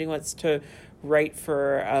 If somebody wants to write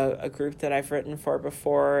for a group that I've written for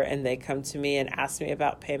before and they come to me and ask me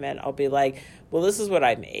about payment, I'll be like, well, this is what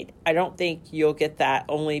I made. I don't think you'll get that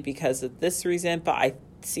only because of this reason, but I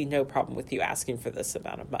see no problem with you asking for this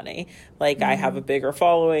amount of money. Like, I have a bigger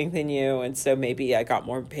following than you, and so maybe I got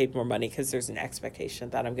paid more money because there's an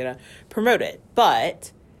expectation that I'm going to promote it.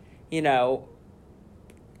 But, you know,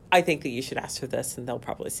 I think that you should ask for this, and they'll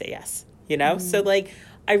probably say yes, you know? So, like,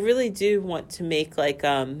 I really do want to make, like,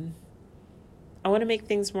 I want to make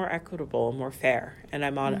things more equitable and more fair. And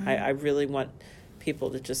I really want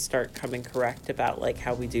people to just start coming correct about, like,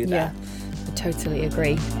 how we do that. Yeah, I totally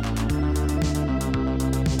agree.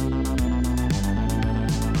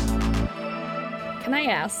 Can I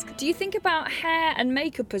ask, do you think about hair and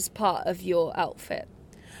makeup as part of your outfit?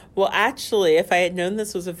 Well, actually, if I had known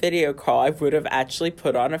this was a video call, I would have actually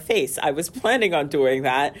put on a face. I was planning on doing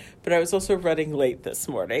that, but I was also running late this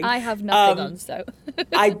morning. I have nothing on, so.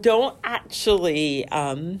 I don't actually,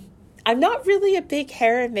 I'm not really a big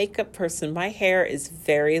hair and makeup person. My hair is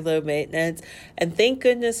very low maintenance, and thank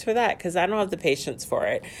goodness for that, because I don't have the patience for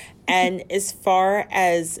it. And as far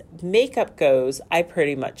as makeup goes, I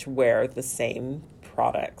pretty much wear the same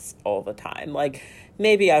products all the time. Like,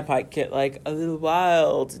 maybe I might get like a little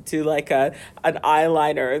wild, do like an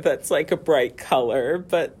eyeliner that's like a bright color,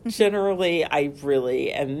 but generally I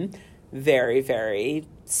really am very, very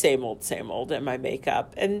same old in my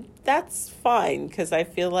makeup. And that's fine, because I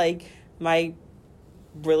feel like my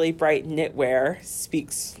really bright knitwear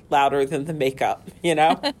speaks louder than the makeup, you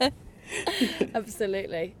know?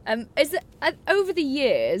 Absolutely. Is it over the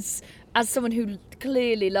years, as someone who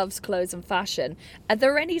clearly loves clothes and fashion, are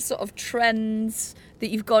there any sort of trends that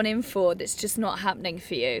you've gone in for that's just not happening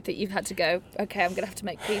for you, that you've had to go, okay, I'm going to have to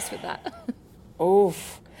make peace with that?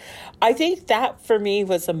 Oof. I think that for me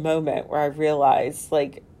was a moment where I realized,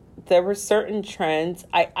 like, there were certain trends.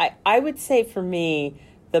 I would say for me,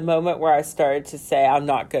 the moment where I started to say, I'm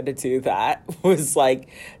not going to do that, was like,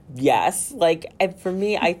 yes. Like, and for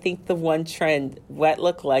me, I think the one trend, wet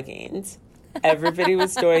look leggings. Everybody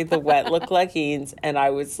was doing the wet look leggings, and I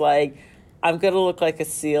was like, I'm going to look like a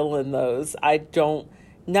seal in those. I don't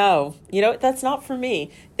know. You know, that's not for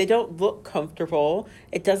me. They don't look comfortable.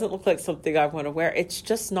 It doesn't look like something I want to wear. It's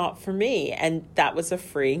just not for me. And that was a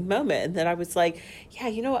freeing moment. And then I was like, yeah,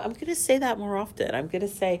 you know what? I'm going to say that more often. I'm going to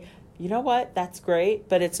say, you know what? That's great,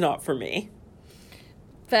 but it's not for me.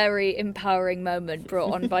 Very empowering moment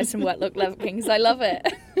brought on by some wet look leggings. I love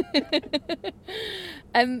it.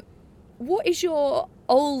 What is your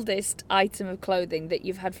oldest item of clothing that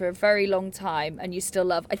you've had for a very long time and you still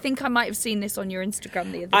love? I think I might have seen this on your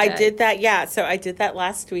Instagram the other day. I did that, yeah. So I did that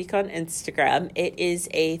last week on Instagram. It is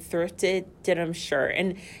a thrifted denim shirt.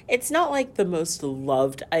 And it's not like the most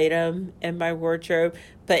loved item in my wardrobe,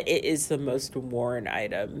 but it is the most worn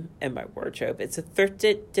item in my wardrobe. It's a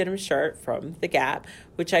thrifted denim shirt from The Gap,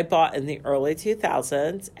 which I bought in the early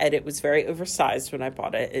 2000s, and it was very oversized when I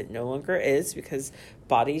bought it. It no longer is, because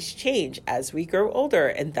bodies change as we grow older,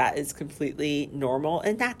 and that is completely normal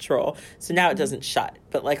and natural. So now it doesn't shut,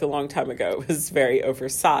 but like a long time ago, it was very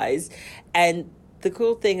oversized. And the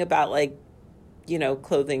cool thing about, like, you know,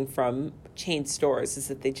 clothing from chain stores is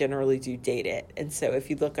that they generally do date it. And so if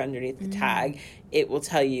you look underneath the tag, it will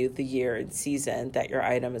tell you the year and season that your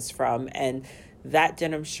item is from. And that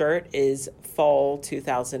denim shirt is fall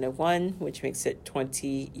 2001, which makes it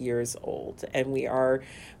 20 years old. And we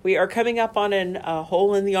are coming up on a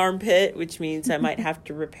hole in the armpit, which means I might have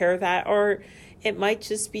to repair that, or it might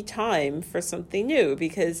just be time for something new,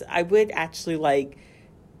 because I would actually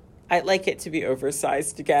I'd like it to be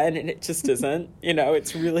oversized again, and it just isn't. You know,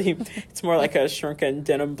 it's more like a shrunken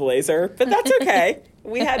denim blazer, but that's okay.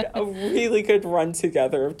 We had a really good run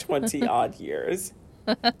together of 20 odd years.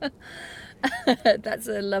 That's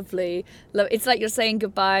a lovely. It's like you're saying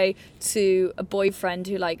goodbye to a boyfriend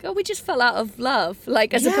who, like, oh, we just fell out of love,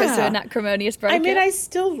 like, as opposed to an acrimonious breakup. I mean, I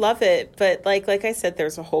still love it, but like I said,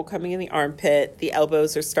 there's a hole coming in the armpit. The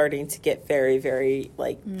elbows are starting to get very, very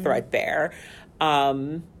threadbare.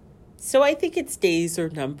 So I think its days are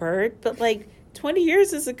numbered, but like 20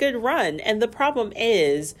 years is a good run. And the problem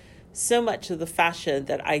is, so much of the fashion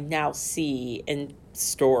that I now see in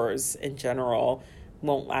stores in general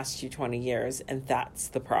won't last you 20 years, and that's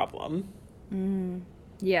the problem.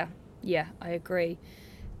 Yeah, I agree.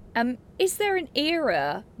 Is there an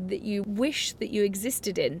era that you wish that you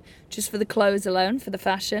existed in, just for the clothes alone, for the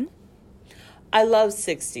fashion? I love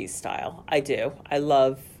 60s style. I do. I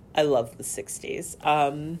love the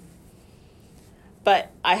 60s.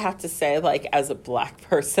 But I have to say, like, as a Black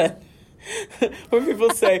person, when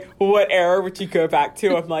people say, well, what era would you go back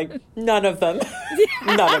to? I'm like, none of them.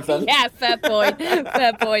 None of them. Yeah, fair point.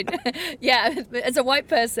 Yeah, as a white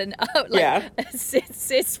person, a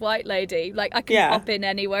cis white lady, like, I can pop in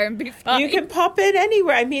anywhere and be fine. You can pop in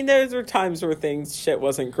anywhere. I mean, those were times where shit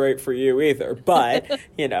wasn't great for you either. But,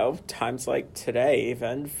 times like today,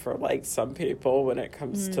 even for like some people when it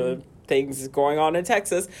comes to things going on in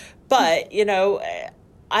Texas. But,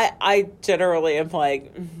 I generally am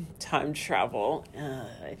like, time travel.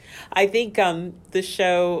 I think the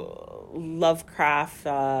show Lovecraft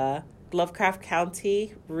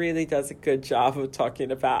County really does a good job of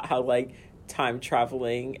talking about how, like, time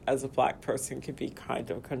traveling as a Black person can be kind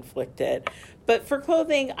of conflicted. But for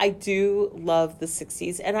clothing, I do love the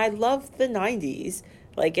 60s and I love the 90s.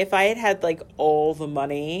 Like, if I had like all the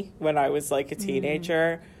money when I was like a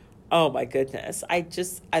teenager, oh my goodness. I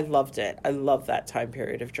loved it. I love that time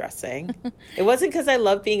period of dressing. It wasn't because I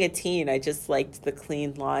loved being a teen. I just liked the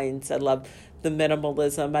clean lines. I loved the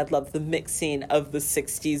minimalism. I loved the mixing of the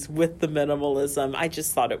 60s with the minimalism. I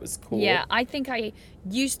just thought it was cool. Yeah, I think I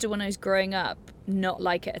used to, when I was growing up, not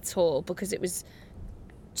like it at all, because it was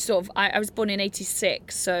sort of, I was born in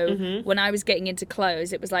 86, so when I was getting into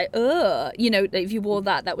clothes, it was like, ugh, if you wore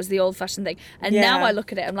that was the old-fashioned thing. And now I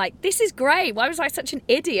look at it, I'm like, this is great. Why was I such an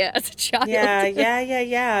idiot as a child?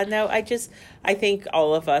 Yeah. No, I think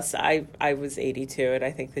all of us, I was 82, and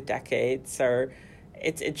I think the decades are,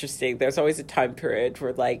 it's interesting. There's always a time period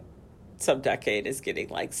where, like, some decade is getting,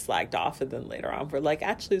 like, slagged off, and then later on we're like,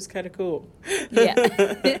 actually, it was kind of cool.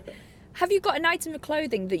 Yeah. Have you got an item of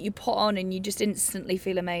clothing that you put on and you just instantly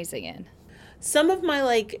feel amazing in? Some of my,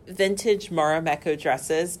 like, vintage Marimekko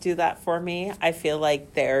dresses do that for me. I feel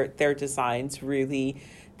like their designs really,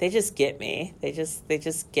 they just get me. They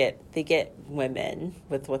get women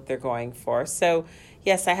with what they're going for. So,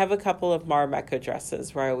 yes, I have a couple of Marimekko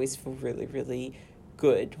dresses where I always feel really, really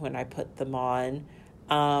good when I put them on.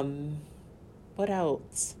 What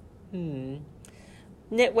else?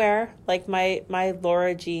 Knitwear, like my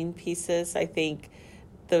Laura Jean pieces. I think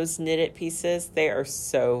those knitted pieces, they are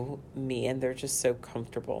so me, and they're just so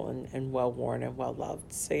comfortable and well worn and well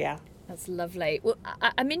loved. So yeah. That's lovely. Well,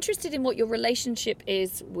 I'm interested in what your relationship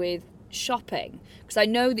is with shopping, because I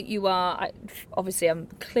know that you are, obviously I'm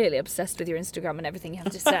clearly obsessed with your Instagram and everything you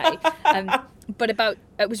have to say. But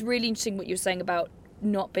it was really interesting what you were saying about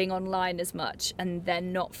not being online as much, and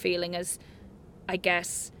then not feeling as, I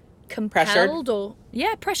guess, compelled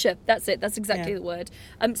pressure. That's it. That's exactly the word.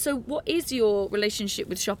 So what is your relationship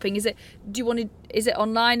with shopping? Is it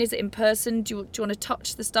online? Is it in person? Do you want to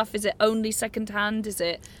touch the stuff? Is it only secondhand?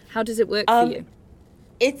 How does it work for you?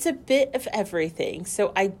 It's a bit of everything.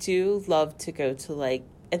 So I do love to go to, like,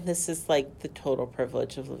 and this is like the total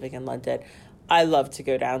privilege of living in London, I love to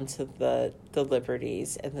go down to the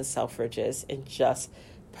Liberties and the Selfridges and just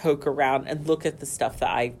poke around and look at the stuff that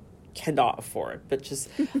I cannot afford, but just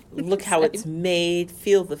look how it's made,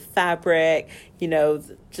 feel the fabric,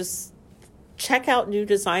 just check out new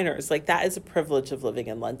designers. Like, that is a privilege of living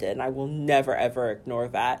in London. I will never, ever ignore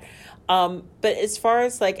that. But as far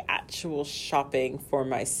as, like, actual shopping for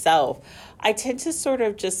myself, I tend to sort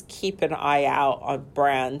of just keep an eye out on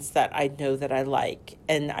brands that I know that I like.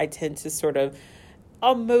 And I tend to sort of,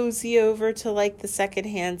 I'll mosey over to, like, the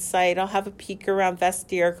secondhand site. I'll have a peek around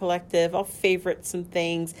Vestiaire Collective. I'll favorite some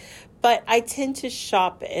things. But I tend to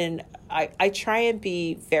shop, and I try and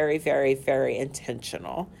be very, very, very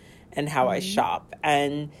intentional in how I shop.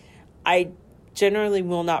 And I generally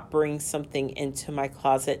will not bring something into my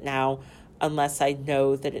closet now unless I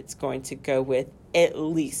know that it's going to go with at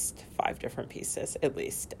least 5 different pieces,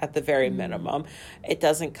 at the very minimum. It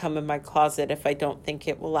doesn't come in my closet if I don't think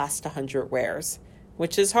it will last 100 wears,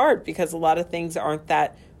 which is hard because a lot of things aren't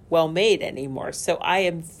that well made anymore. So I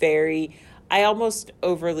I almost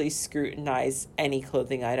overly scrutinize any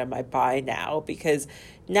clothing item I buy now, because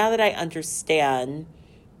now that I understand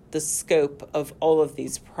the scope of all of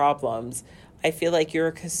these problems, I feel like you're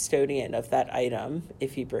a custodian of that item.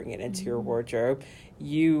 If you bring it into your wardrobe,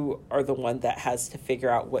 you are the one that has to figure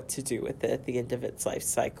out what to do with it at the end of its life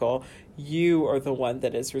cycle. You are the one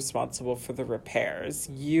that is responsible for the repairs.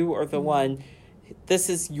 You are the one, this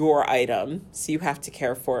is your item, so you have to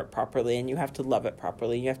care for it properly, and you have to love it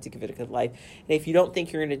properly, and you have to give it a good life. And if you don't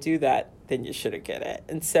think you're going to do that, then you shouldn't get it.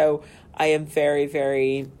 And so I am very,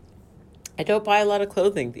 very... I don't buy a lot of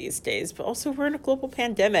clothing these days, but also we're in a global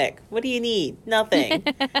pandemic. What do you need? Nothing,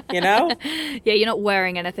 you know? Yeah, you're not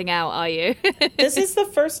wearing anything out, are you? This is the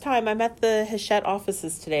first time I'm at the Hachette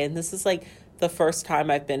offices today, and this is like the first time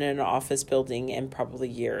I've been in an office building in probably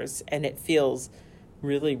years, and it feels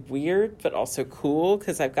really weird, but also cool,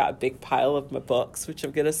 because I've got a big pile of my books, which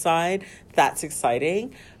I'm going to sign. That's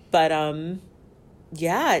exciting. But,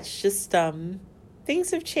 yeah, it's just,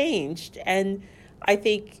 things have changed, and I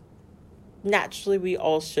think naturally we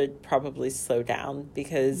all should probably slow down,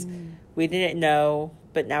 because we didn't know,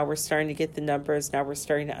 but now we're starting to get the numbers. Now we're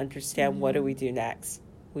starting to understand what do we do next.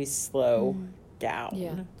 We slow down.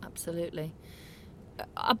 Yeah, absolutely.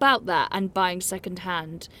 About that and buying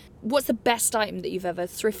secondhand, what's the best item that you've ever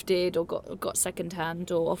thrifted or got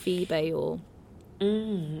secondhand or off eBay or?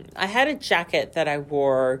 I had a jacket that I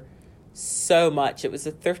wore so much. It was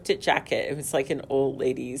a thrifted jacket. It was like an old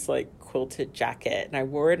lady's like quilted jacket, and I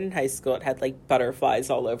wore it in high school. It had like butterflies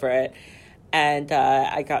all over it, and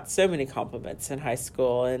I got so many compliments in high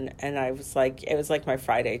school, and I was like, it was like my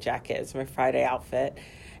Friday jacket. It was my Friday outfit.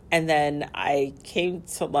 And then I came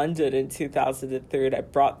to London in 2003, and I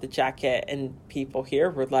brought the jacket, and people here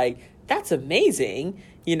were like, that's amazing,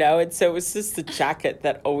 you know? And so it was just the jacket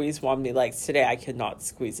that always won me. Like, today I could not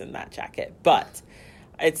squeeze in that jacket, but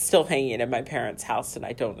it's still hanging in my parents' house, and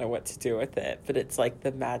I don't know what to do with it. But it's like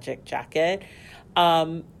the magic jacket.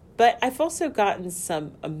 But I've also gotten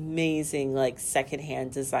some amazing, like,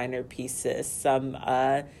 secondhand designer pieces. Some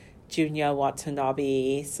Junya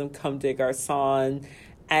Watanabe, some Comme des Garçons.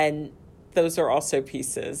 And those are also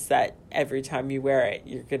pieces that every time you wear it,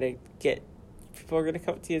 you're going to get, people are going to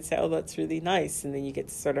come up to you and say, oh, that's really nice. And then you get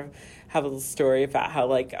to sort of have a little story about how,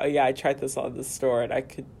 like, oh, yeah, I tried this on the store and I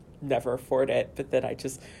could never afford it. But then I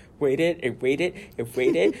just waited and waited and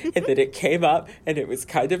waited. And then it came up and it was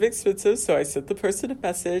kind of expensive. So I sent the person a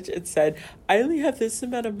message and said, I only have this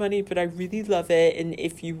amount of money, but I really love it. And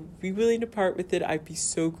if you be willing to part with it, I'd be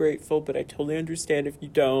so grateful. But I totally understand if you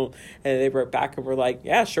don't. And they wrote back and were like,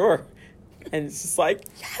 yeah, sure. And it's just like,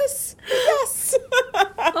 yes, yes.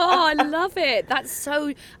 Oh, I love it. That's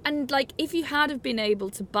so, and like, if you had have been able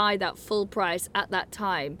to buy that full price at that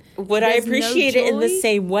time, would I appreciate it in the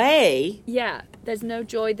same way? Yeah, there's no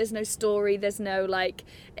joy, there's no story, there's no, like,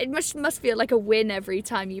 it must feel like a win every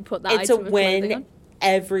time you put that it's item a of clothing win on.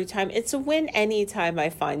 Every time. It's a win anytime I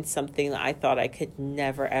find something that I thought I could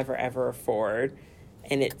never, ever, ever afford,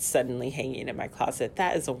 and it's suddenly hanging in my closet.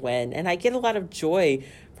 That is a win. And I get a lot of joy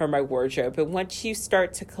from my wardrobe. And once you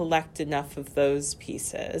start to collect enough of those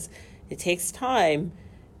pieces, it takes time.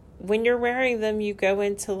 When you're wearing them, you go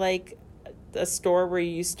into like a store where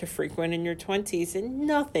you used to frequent in your 20s and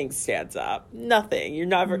nothing stands up. Nothing. You're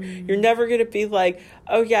never going to be like,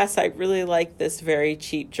 oh yes, I really like this very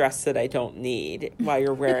cheap dress that I don't need, while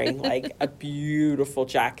you're wearing like a beautiful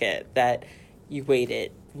jacket that you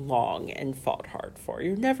waited long and fought hard for.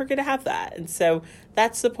 You're never going to have that. And so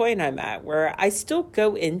that's the point I'm at, where I still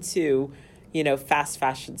go into, you know, fast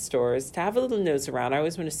fashion stores to have a little nose around. I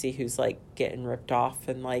always want to see who's like getting ripped off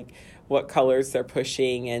and like what colors they're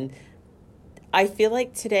pushing. And I feel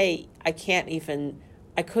like today I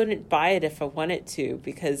couldn't buy it if I wanted to,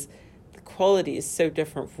 because the quality is so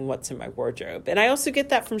different from what's in my wardrobe. And I also get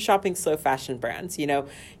that from shopping slow fashion brands. You know,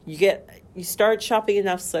 you start shopping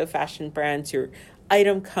enough slow fashion brands, your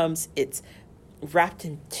item comes, it's wrapped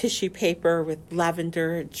in tissue paper with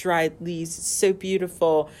lavender, dried leaves. It's so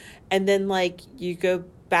beautiful. And then like you go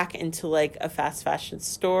back into like a fast fashion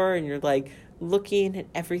store and you're like looking and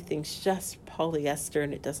everything's just polyester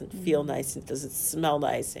and it doesn't feel nice. It doesn't smell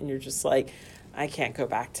nice. And you're just like, I can't go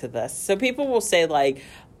back to this. So people will say like,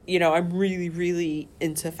 you know, I'm really, really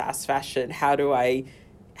into fast fashion. How do I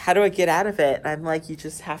get out of it? And I'm like, you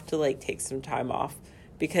just have to like take some time off,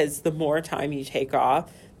 because the more time you take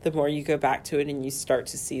off, the more you go back to it and you start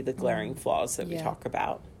to see the glaring flaws that we talk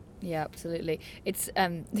about. Yeah, absolutely. It's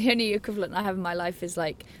the only equivalent I have in my life is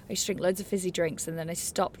like I used to drink loads of fizzy drinks and then I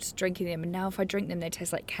stopped drinking them, and now if I drink them they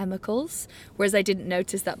taste like chemicals, whereas I didn't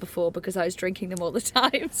notice that before because I was drinking them all the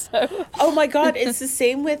time. So oh my god, it's the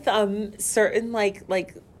same with certain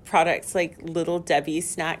like products like Little Debbie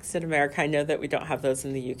snacks in America. I know that we don't have those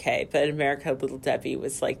in the UK, but in America, Little Debbie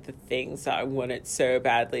was like the things that I wanted so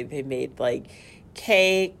badly. They made like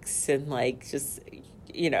cakes and like just,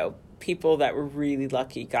 you know, people that were really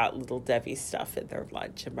lucky got Little Debbie stuff in their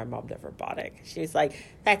lunch, and my mom never bought it. She was like,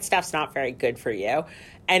 that stuff's not very good for you.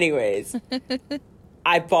 Anyways,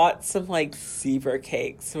 I bought some like zebra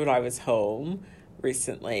cakes when I was home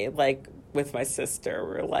recently, like with my sister.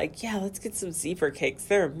 We were like, yeah, let's get some zebra cakes.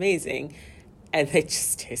 They're amazing. And they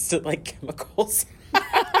just tasted like chemicals.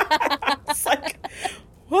 It's like,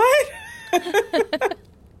 what?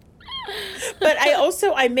 But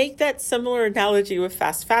I make that similar analogy with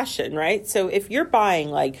fast fashion, right? So if you're buying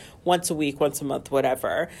like once a week, once a month,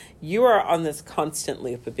 whatever, you are on this constant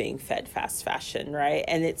loop of being fed fast fashion, right?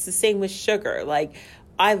 And it's the same with sugar. Like,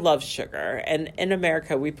 I love sugar, and in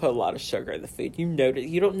America, we put a lot of sugar in the food.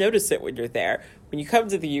 You don't notice it when you're there. When you come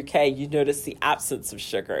to the UK, you notice the absence of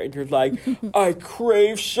sugar, and you're like, I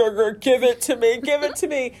crave sugar, give it to me, give it to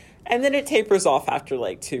me. And then it tapers off after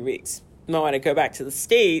like 2 weeks. Now, when I go back to the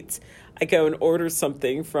States, I go and order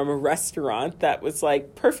something from a restaurant that was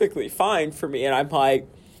like perfectly fine for me, and I'm like,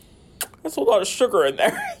 there's a lot of sugar in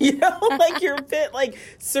there, you know, like you're a bit like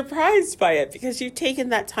surprised by it because you've taken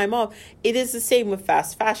that time off. It is the same with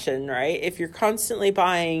fast fashion, right? If you're constantly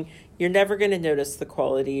buying, you're never going to notice the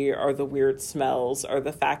quality or the weird smells or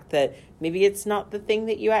the fact that maybe it's not the thing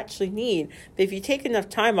that you actually need. But if you take enough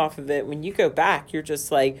time off of it, when you go back, you're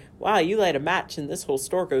just like, wow, you light a match and this whole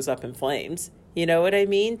store goes up in flames. You know what I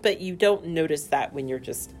mean? But you don't notice that when you're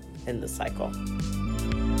just in the cycle.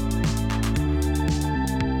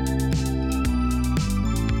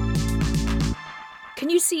 Can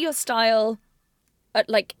you see your style?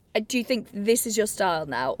 Do you think this is your style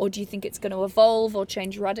now, or do you think it's going to evolve or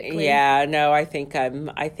change radically? Yeah, no, I think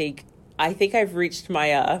I've reached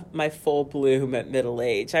my my full bloom at middle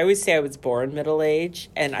age. I always say I was born middle age,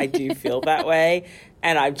 and I do feel that way.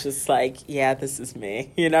 And I'm just like, yeah, this is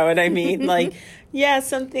me. You know what I mean? Like, yeah,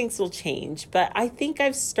 some things will change, but I think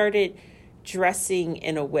I've started dressing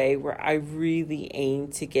in a way where I really aim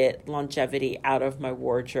to get longevity out of my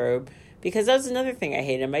wardrobe. Because that was another thing I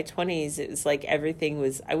hated. In my 20s, it was like everything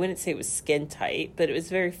was, I wouldn't say it was skin tight, but it was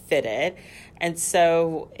very fitted. And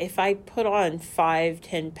so if I put on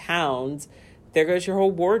 5-10 pounds, there goes your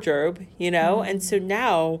whole wardrobe, you know? Mm-hmm. And so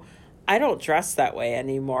now I don't dress that way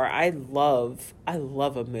anymore. I love a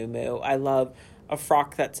muumuu. I love a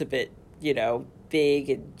frock that's a bit, you know,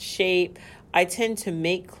 big in shape. I tend to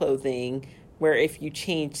make clothing where if you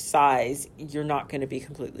change size, you're not going to be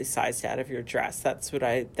completely sized out of your dress. That's what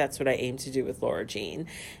I aim to do with Laura Jean.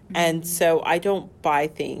 Mm-hmm. And so I don't buy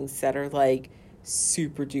things that are like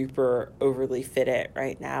super duper overly fitted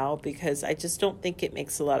right now because I just don't think it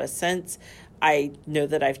makes a lot of sense. I know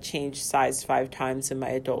that I've changed size 5 times in my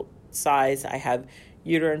adult size. I have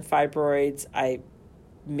uterine fibroids. I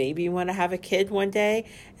maybe want to have a kid one day.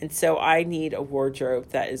 And so I need a wardrobe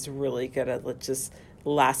that is really going to just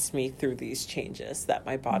last me through these changes that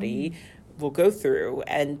my body will go through.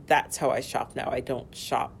 And that's how I shop now. I don't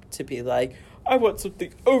shop to be like, I want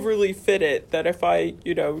something overly fitted that if I,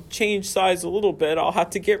 you know, change size a little bit, I'll have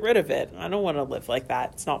to get rid of it. I don't want to live like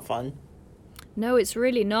that. It's not fun. No, it's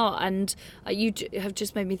really not. And you have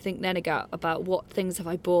just made me think then about what things have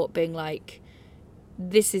I bought being like,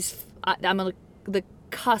 I'm on the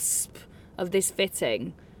cusp of this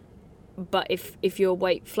fitting, but if your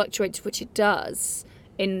weight fluctuates, which it does,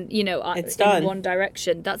 in one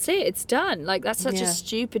direction, that's it, it's done. Like, that's such a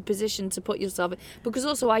stupid position to put yourself in, because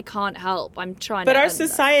also I can't help, I'm trying but to, our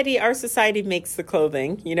society makes the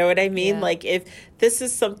clothing, you know what I mean? Like, if this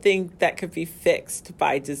is something that could be fixed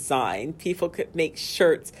by design, people could make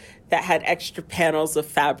shirts that had extra panels of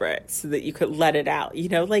fabric so that you could let it out, you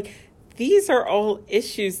know, like, these are all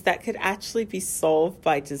issues that could actually be solved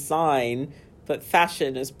by design, but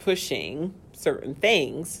fashion is pushing certain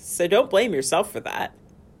things, so don't blame yourself for that.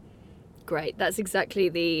 Great. That's exactly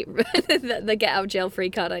the get out of jail free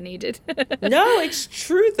card I needed. No, it's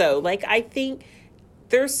true though. Like, I think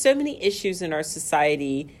there's so many issues in our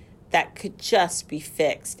society that could just be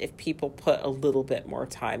fixed if people put a little bit more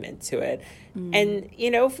time into it. And,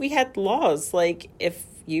 you know, if we had laws, like if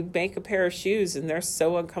you make a pair of shoes and they're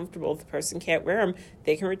so uncomfortable the person can't wear them,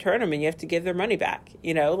 they can return them and you have to give their money back.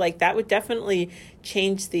 You know, like that would definitely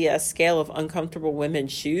change the scale of uncomfortable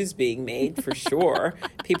women's shoes being made for sure.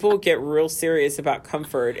 People would get real serious about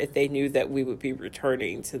comfort if they knew that we would be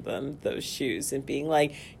returning to them those shoes and being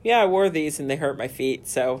like, yeah, I wore these and they hurt my feet,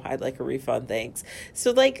 so I'd like a refund, thanks.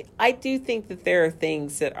 So like, I do think that there are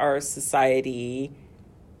things that our society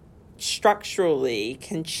structurally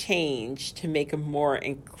can change to make a more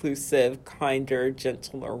inclusive, kinder,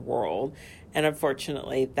 gentler world. And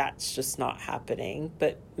unfortunately, that's just not happening.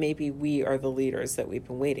 But maybe we are the leaders that we've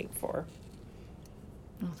been waiting for.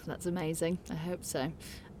 Oh, that's amazing. I hope so.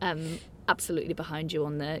 Absolutely behind you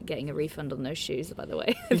on the getting a refund on those shoes, by the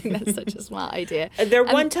way. I think that's such a smart idea. They're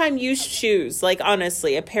one-time use shoes. Like,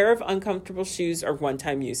 honestly, a pair of uncomfortable shoes are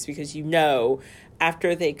one-time use because you know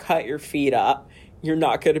after they cut your feet up, you're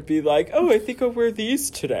not going to be like, oh, I think I'll wear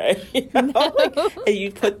these today. You know? No. And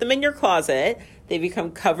you put them in your closet. They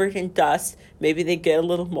become covered in dust. Maybe they get a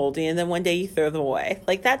little moldy, and then one day you throw them away.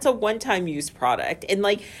 Like, that's a one-time use product. And,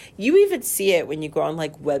 like, you even see it when you go on,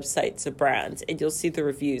 like, websites of brands, and you'll see the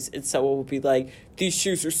reviews, and someone will be like, these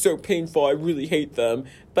shoes are so painful, I really hate them.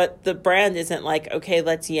 But the brand isn't like, okay,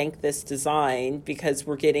 let's yank this design because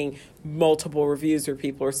we're getting multiple reviews where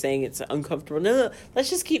people are saying it's uncomfortable. No, let's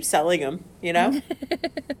just keep selling them, you know?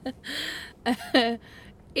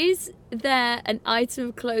 Is there an item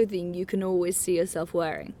of clothing you can always see yourself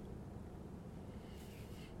wearing?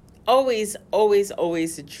 Always, always,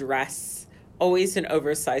 always a dress. Always an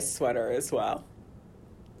oversized sweater as well.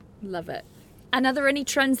 Love it. And are there any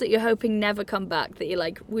trends that you're hoping never come back that you're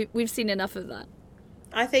like, we've seen enough of that?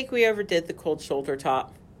 I think we overdid the cold shoulder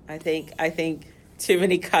top. I think too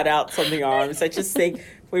many cutouts on the arms. I just think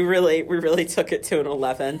we really took it to an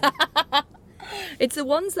 11. It's the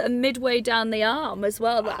ones that are midway down the arm as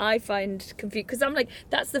well that I find confused. Because I'm like,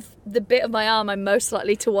 that's the bit of my arm I'm most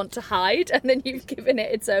likely to want to hide. And then you've given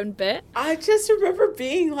it its own bit. I just remember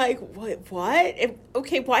being like, what?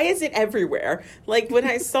 Okay, why is it everywhere? Like, when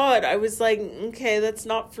I saw it, I was like, okay, that's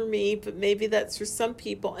not for me, but maybe that's for some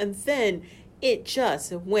people. And then it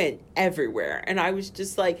just went everywhere. And I was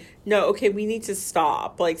just like, no, okay, we need to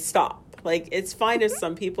stop. Like, stop. Like, it's fine if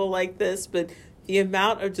some people like this, but the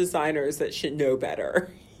amount of designers that should know better,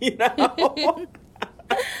 you know?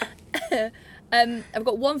 I've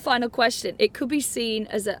got one final question. It could be seen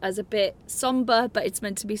as a bit somber, but it's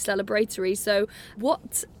meant to be celebratory. So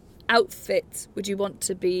what outfit would you want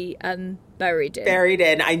to be buried in? Buried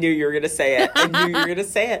in. I knew you were going to say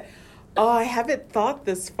it. Oh, I haven't thought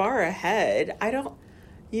this far ahead.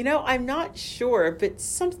 I'm not sure, but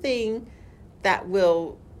something that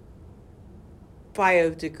will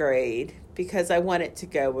biodegrade, because I want it to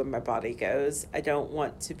go when my body goes. I don't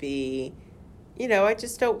want to be, I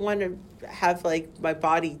just don't want to have like my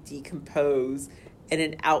body decompose in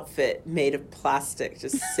an outfit made of plastic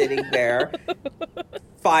just sitting there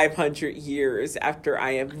 500 years after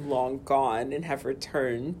I am long gone and have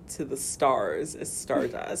returned to the stars as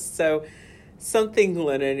stardust. So something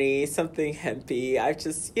linen-y, something hempy.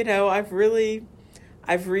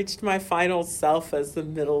 I've reached my final self as the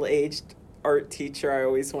middle-aged art teacher I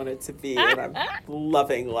always wanted to be, and I'm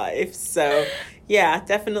loving life. So yeah,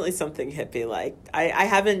 definitely something hippie like. I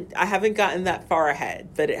haven't gotten that far ahead,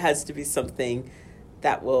 but it has to be something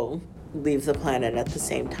that will leave the planet at the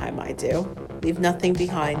same time I do. Leave nothing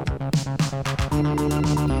behind.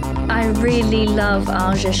 I really love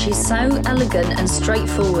Aja. She's so elegant and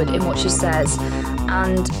straightforward in what she says,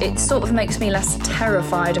 and it sort of makes me less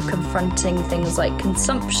terrified of confronting things like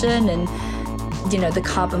consumption and the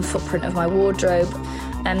carbon footprint of my wardrobe.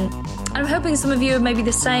 And I'm hoping some of you are maybe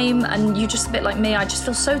the same, and you're just a bit like me. I just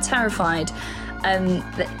feel so terrified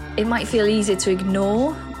that it might feel easier to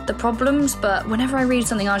ignore the problems, but whenever I read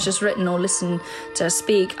something I've just written or listen to her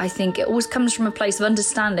speak, I think it always comes from a place of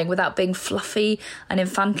understanding without being fluffy and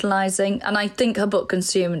infantilizing. And I think her book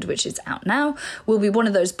Consumed, which is out now, will be one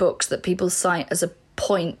of those books that people cite as a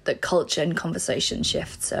point that culture and conversation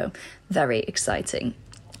shift. So very exciting.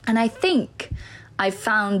 And I think I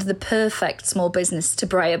found the perfect small business to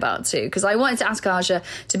bray about too, because I wanted to ask Aja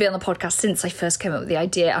to be on the podcast since I first came up with the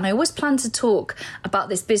idea, and I always planned to talk about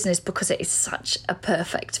this business because it is such a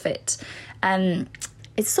perfect fit.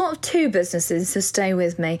 It's sort of two businesses, so stay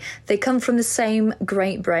with me. They come from the same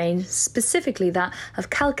great brain, specifically that of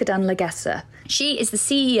Calcadan Legessa. She is the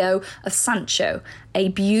CEO of Sancho, a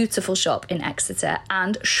beautiful shop in Exeter,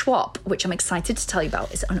 and Schwab, which I'm excited to tell you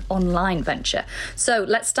about, is an online venture. So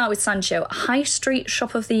let's start with Sancho, a High Street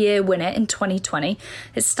Shop of the Year winner in 2020.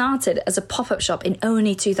 It started as a pop-up shop in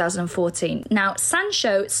only 2014. Now,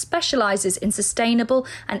 Sancho specialises in sustainable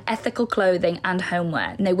and ethical clothing and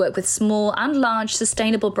homeware, and they work with small and large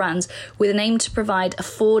sustainable brands with an aim to provide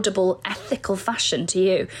affordable, ethical fashion to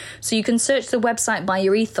you. So you can search the website by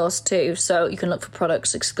your ethos too, so you can look for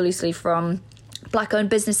products exclusively from Black-owned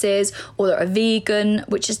businesses, or that are vegan,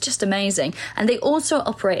 which is just amazing. And they also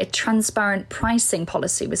operate a transparent pricing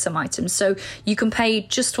policy with some items. So you can pay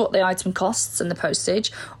just what the item costs and the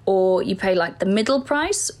postage, or you pay like the middle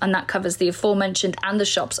price, and that covers the aforementioned and the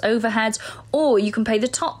shop's overheads, or you can pay the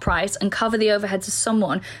top price and cover the overheads of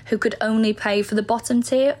someone who could only pay for the bottom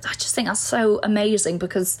tier. I just think that's so amazing,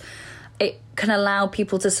 because it can allow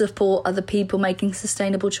people to support other people making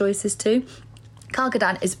sustainable choices too.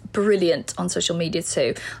 Cargadad is brilliant on social media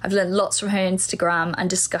too. I've learned lots from her Instagram and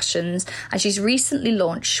discussions, and she's recently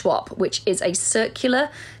launched Swap, which is a circular,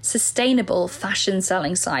 sustainable fashion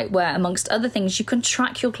selling site where, amongst other things, you can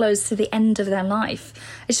track your clothes to the end of their life.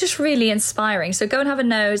 It's just really inspiring. So go and have a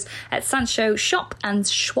nose at Sancho Shop and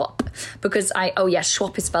Swap, because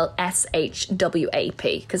Swap is spelled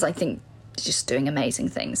SHWAP, because I think just doing amazing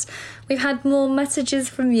things. We've had more messages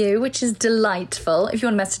from you, which is delightful. If you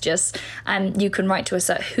want to message us, you can write to us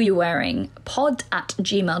at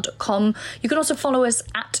whoyouwearingpod@gmail.com. You can also follow us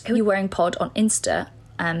at whoyouwearingpod on Insta,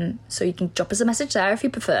 so you can drop us a message there if you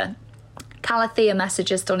prefer. Calathea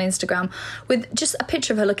messaged us on Instagram with just a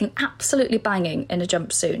picture of her looking absolutely banging in a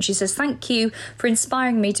jumpsuit. And she says, "Thank you for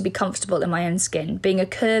inspiring me to be comfortable in my own skin. Being a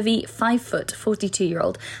curvy 5 foot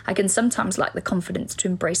 42-year-old, I can sometimes lack the confidence to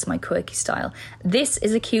embrace my quirky style. This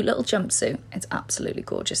is a cute little jumpsuit. It's absolutely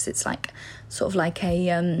gorgeous. It's like sort of like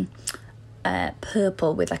a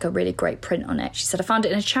purple with like a really great print on it." She said, "I found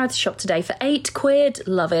it in a charity shop today for £8.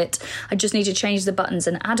 Love it. I just need to change the buttons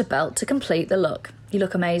and add a belt to complete the look. You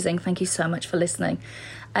look amazing. Thank you so much for listening."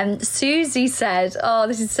 Susie said, "Oh,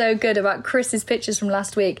 this is so good," about Chris's pictures from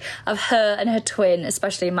last week of her and her twin,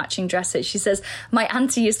 especially in matching dresses. She says, "My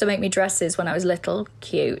auntie used to make me dresses when I was little."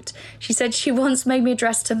 Cute. She said she once made me a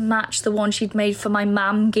dress to match the one she'd made for my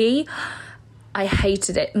mamgi. I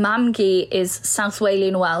hated it. Mamgi is South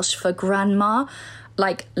Walian Welsh for grandma.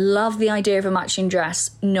 Like, love the idea of a matching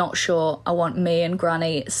dress. Not sure I want me and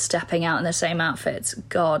Granny stepping out in the same outfits.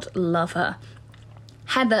 God, love her.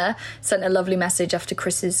 Heather sent a lovely message after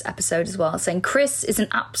Chris's episode as well, saying, "Chris is an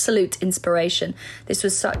absolute inspiration. This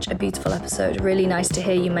was such a beautiful episode. Really nice to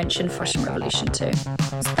hear you mention Fashion Revolution too."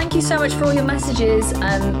 So thank you so much for all your messages.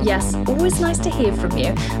 Yes, always nice to hear from you.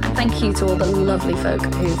 And thank you to all the lovely folk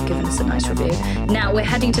who've given us a nice review. Now we're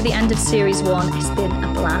heading to the end of Series 1. It's been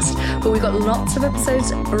a blast, but we've got lots of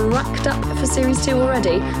episodes racked up for Series 2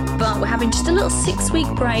 already. But we're having just a little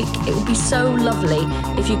 6-week break. It would be so lovely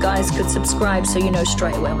if you guys could subscribe so you know straight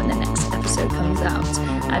away when the next episode comes out,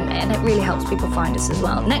 and it really helps people find us as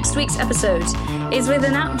well. Next week's episode is with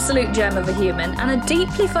an absolute gem of a human and a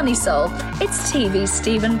deeply funny soul. It's TV's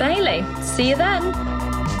Stephen Bailey. See you then.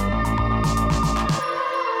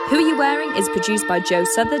 Who Are You Wearing is produced by Joe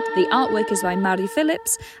Southard, the artwork is by Mary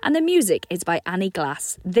Phillips, and the music is by Annie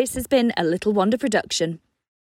Glass. This has been a Little Wonder production.